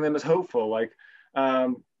describing them as hopeful? Like,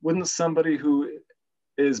 wouldn't somebody who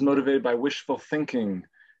is motivated by wishful thinking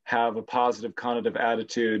have a positive conative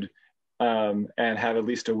attitude and have at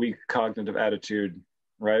least a weak cognitive attitude,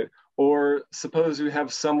 right? Or suppose we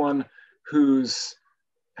have someone who's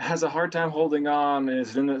has a hard time holding on and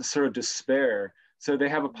is in a sort of despair. So they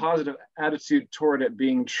have a positive attitude toward it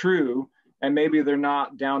being true, and maybe they're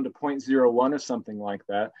not down to 0.01 or something like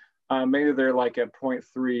that. Maybe they're like at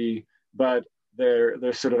 0.3, but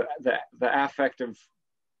they're sort of the affective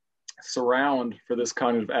surround for this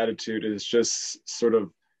cognitive attitude is just sort of,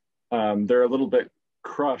 they're a little bit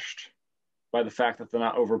crushed by the fact that they're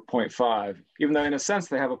not over 0.5, even though in a sense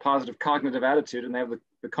they have a positive cognitive attitude and they have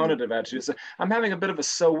the conative attitude. So I'm having a bit of a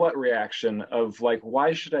so what reaction of like,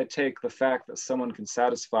 why should I take the fact that someone can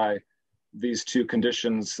satisfy these two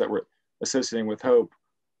conditions that we're associating with hope?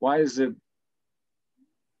 Why is it,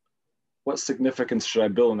 what significance should I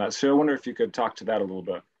build on that? So I wonder if you could talk to that a little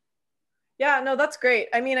bit. Yeah, no, that's great.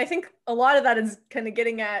 I mean, I think a lot of that is kind of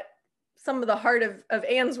getting at some of the heart of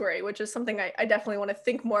Anne's worry, which is something I definitely want to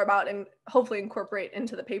think more about and hopefully incorporate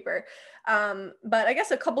into the paper. But I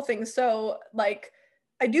guess a couple things. So like,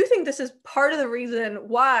 I do think this is part of the reason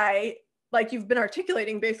why, like you've been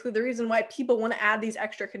articulating, basically the reason why people want to add these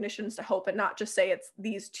extra conditions to hope and not just say it's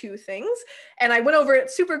these two things. And I went over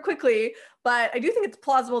it super quickly, but I do think it's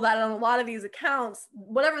plausible that on a lot of these accounts,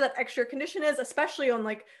 whatever that extra condition is, especially on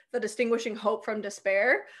like the distinguishing hope from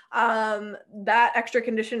despair, that extra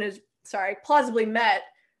condition is plausibly met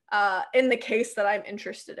in the case that I'm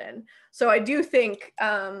interested in. So I do think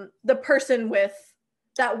the person with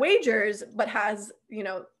that wagers, but has, you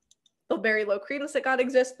know, the very low credence that God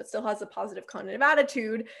exists, but still has a positive cognitive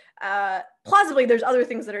attitude, plausibly there's other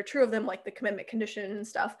things that are true of them, like the commitment condition and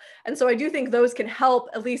stuff. And so I do think those can help,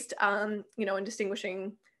 at least, you know, in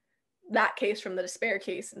distinguishing that case from the despair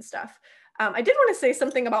case and stuff. I did want to say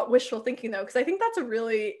something about wishful thinking though, because I think that's a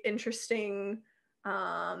really interesting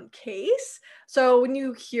case. So when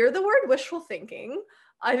you hear the word wishful thinking,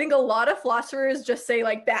 I think a lot of philosophers just say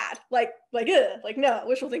like bad, like no,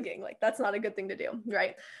 wishful thinking, like that's not a good thing to do,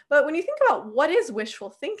 right? But when you think about what is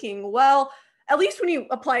wishful thinking, well, at least when you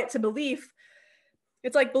apply it to belief,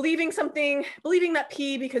 it's like believing something, believing that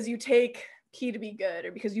P because you take P to be good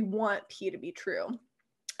or because you want P to be true.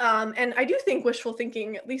 And I do think wishful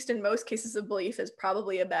thinking, at least in most cases of belief, is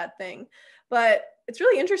probably a bad thing. But it's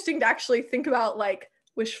really interesting to actually think about like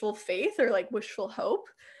wishful faith or like wishful hope,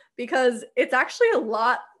 because it's actually a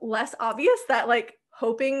lot less obvious that like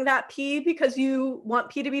hoping that P because you want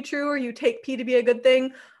P to be true, or you take P to be a good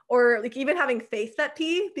thing, or like even having faith that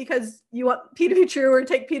P because you want P to be true or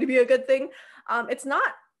take P to be a good thing. It's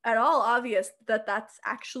not at all obvious that that's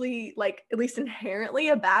actually like at least inherently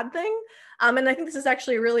a bad thing. And I think this is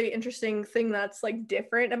actually a really interesting thing that's like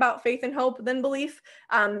different about faith and hope than belief,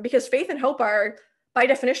 because faith and hope are by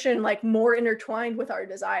definition like more intertwined with our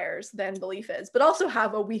desires than belief is, but also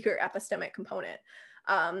have a weaker epistemic component.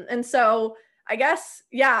 And so I guess,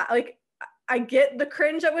 yeah, like I get the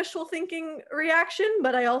cringe at wishful thinking reaction,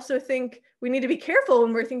 but I also think we need to be careful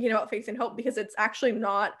when we're thinking about faith and hope, because it's actually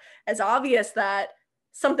not as obvious that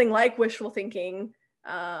something like wishful thinking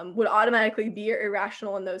would automatically be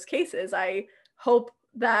irrational in those cases. I hope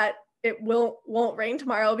that it won't rain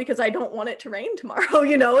tomorrow because I don't want it to rain tomorrow.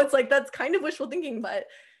 You know, it's like, that's kind of wishful thinking, but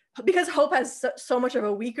because hope has so much of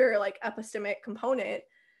a weaker like epistemic component,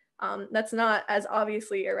 that's not as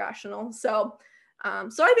obviously irrational. So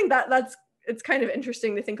I think it's kind of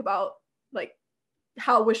interesting to think about like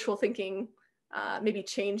how wishful thinking maybe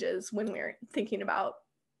changes when we're thinking about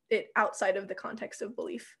it outside of the context of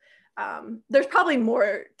belief. There's probably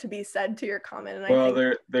more to be said to your comment.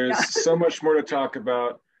 And there's so much more to talk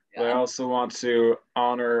about. But I also want to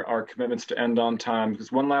honor our commitments to end on time,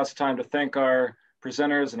 because one last time to thank our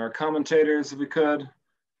presenters and our commentators, if we could.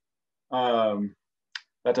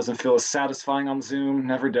 That doesn't feel as satisfying on Zoom,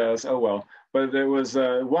 never does, oh well. But it was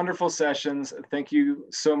wonderful sessions. Thank you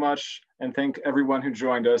so much, and thank everyone who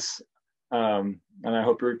joined us. And I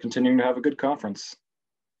hope you're continuing to have a good conference.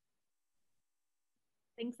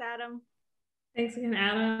 Thanks, Adam. Thanks again,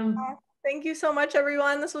 Adam. Thank you so much,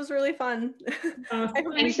 everyone. This was really fun. Oh,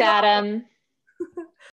 Thanks, Adam.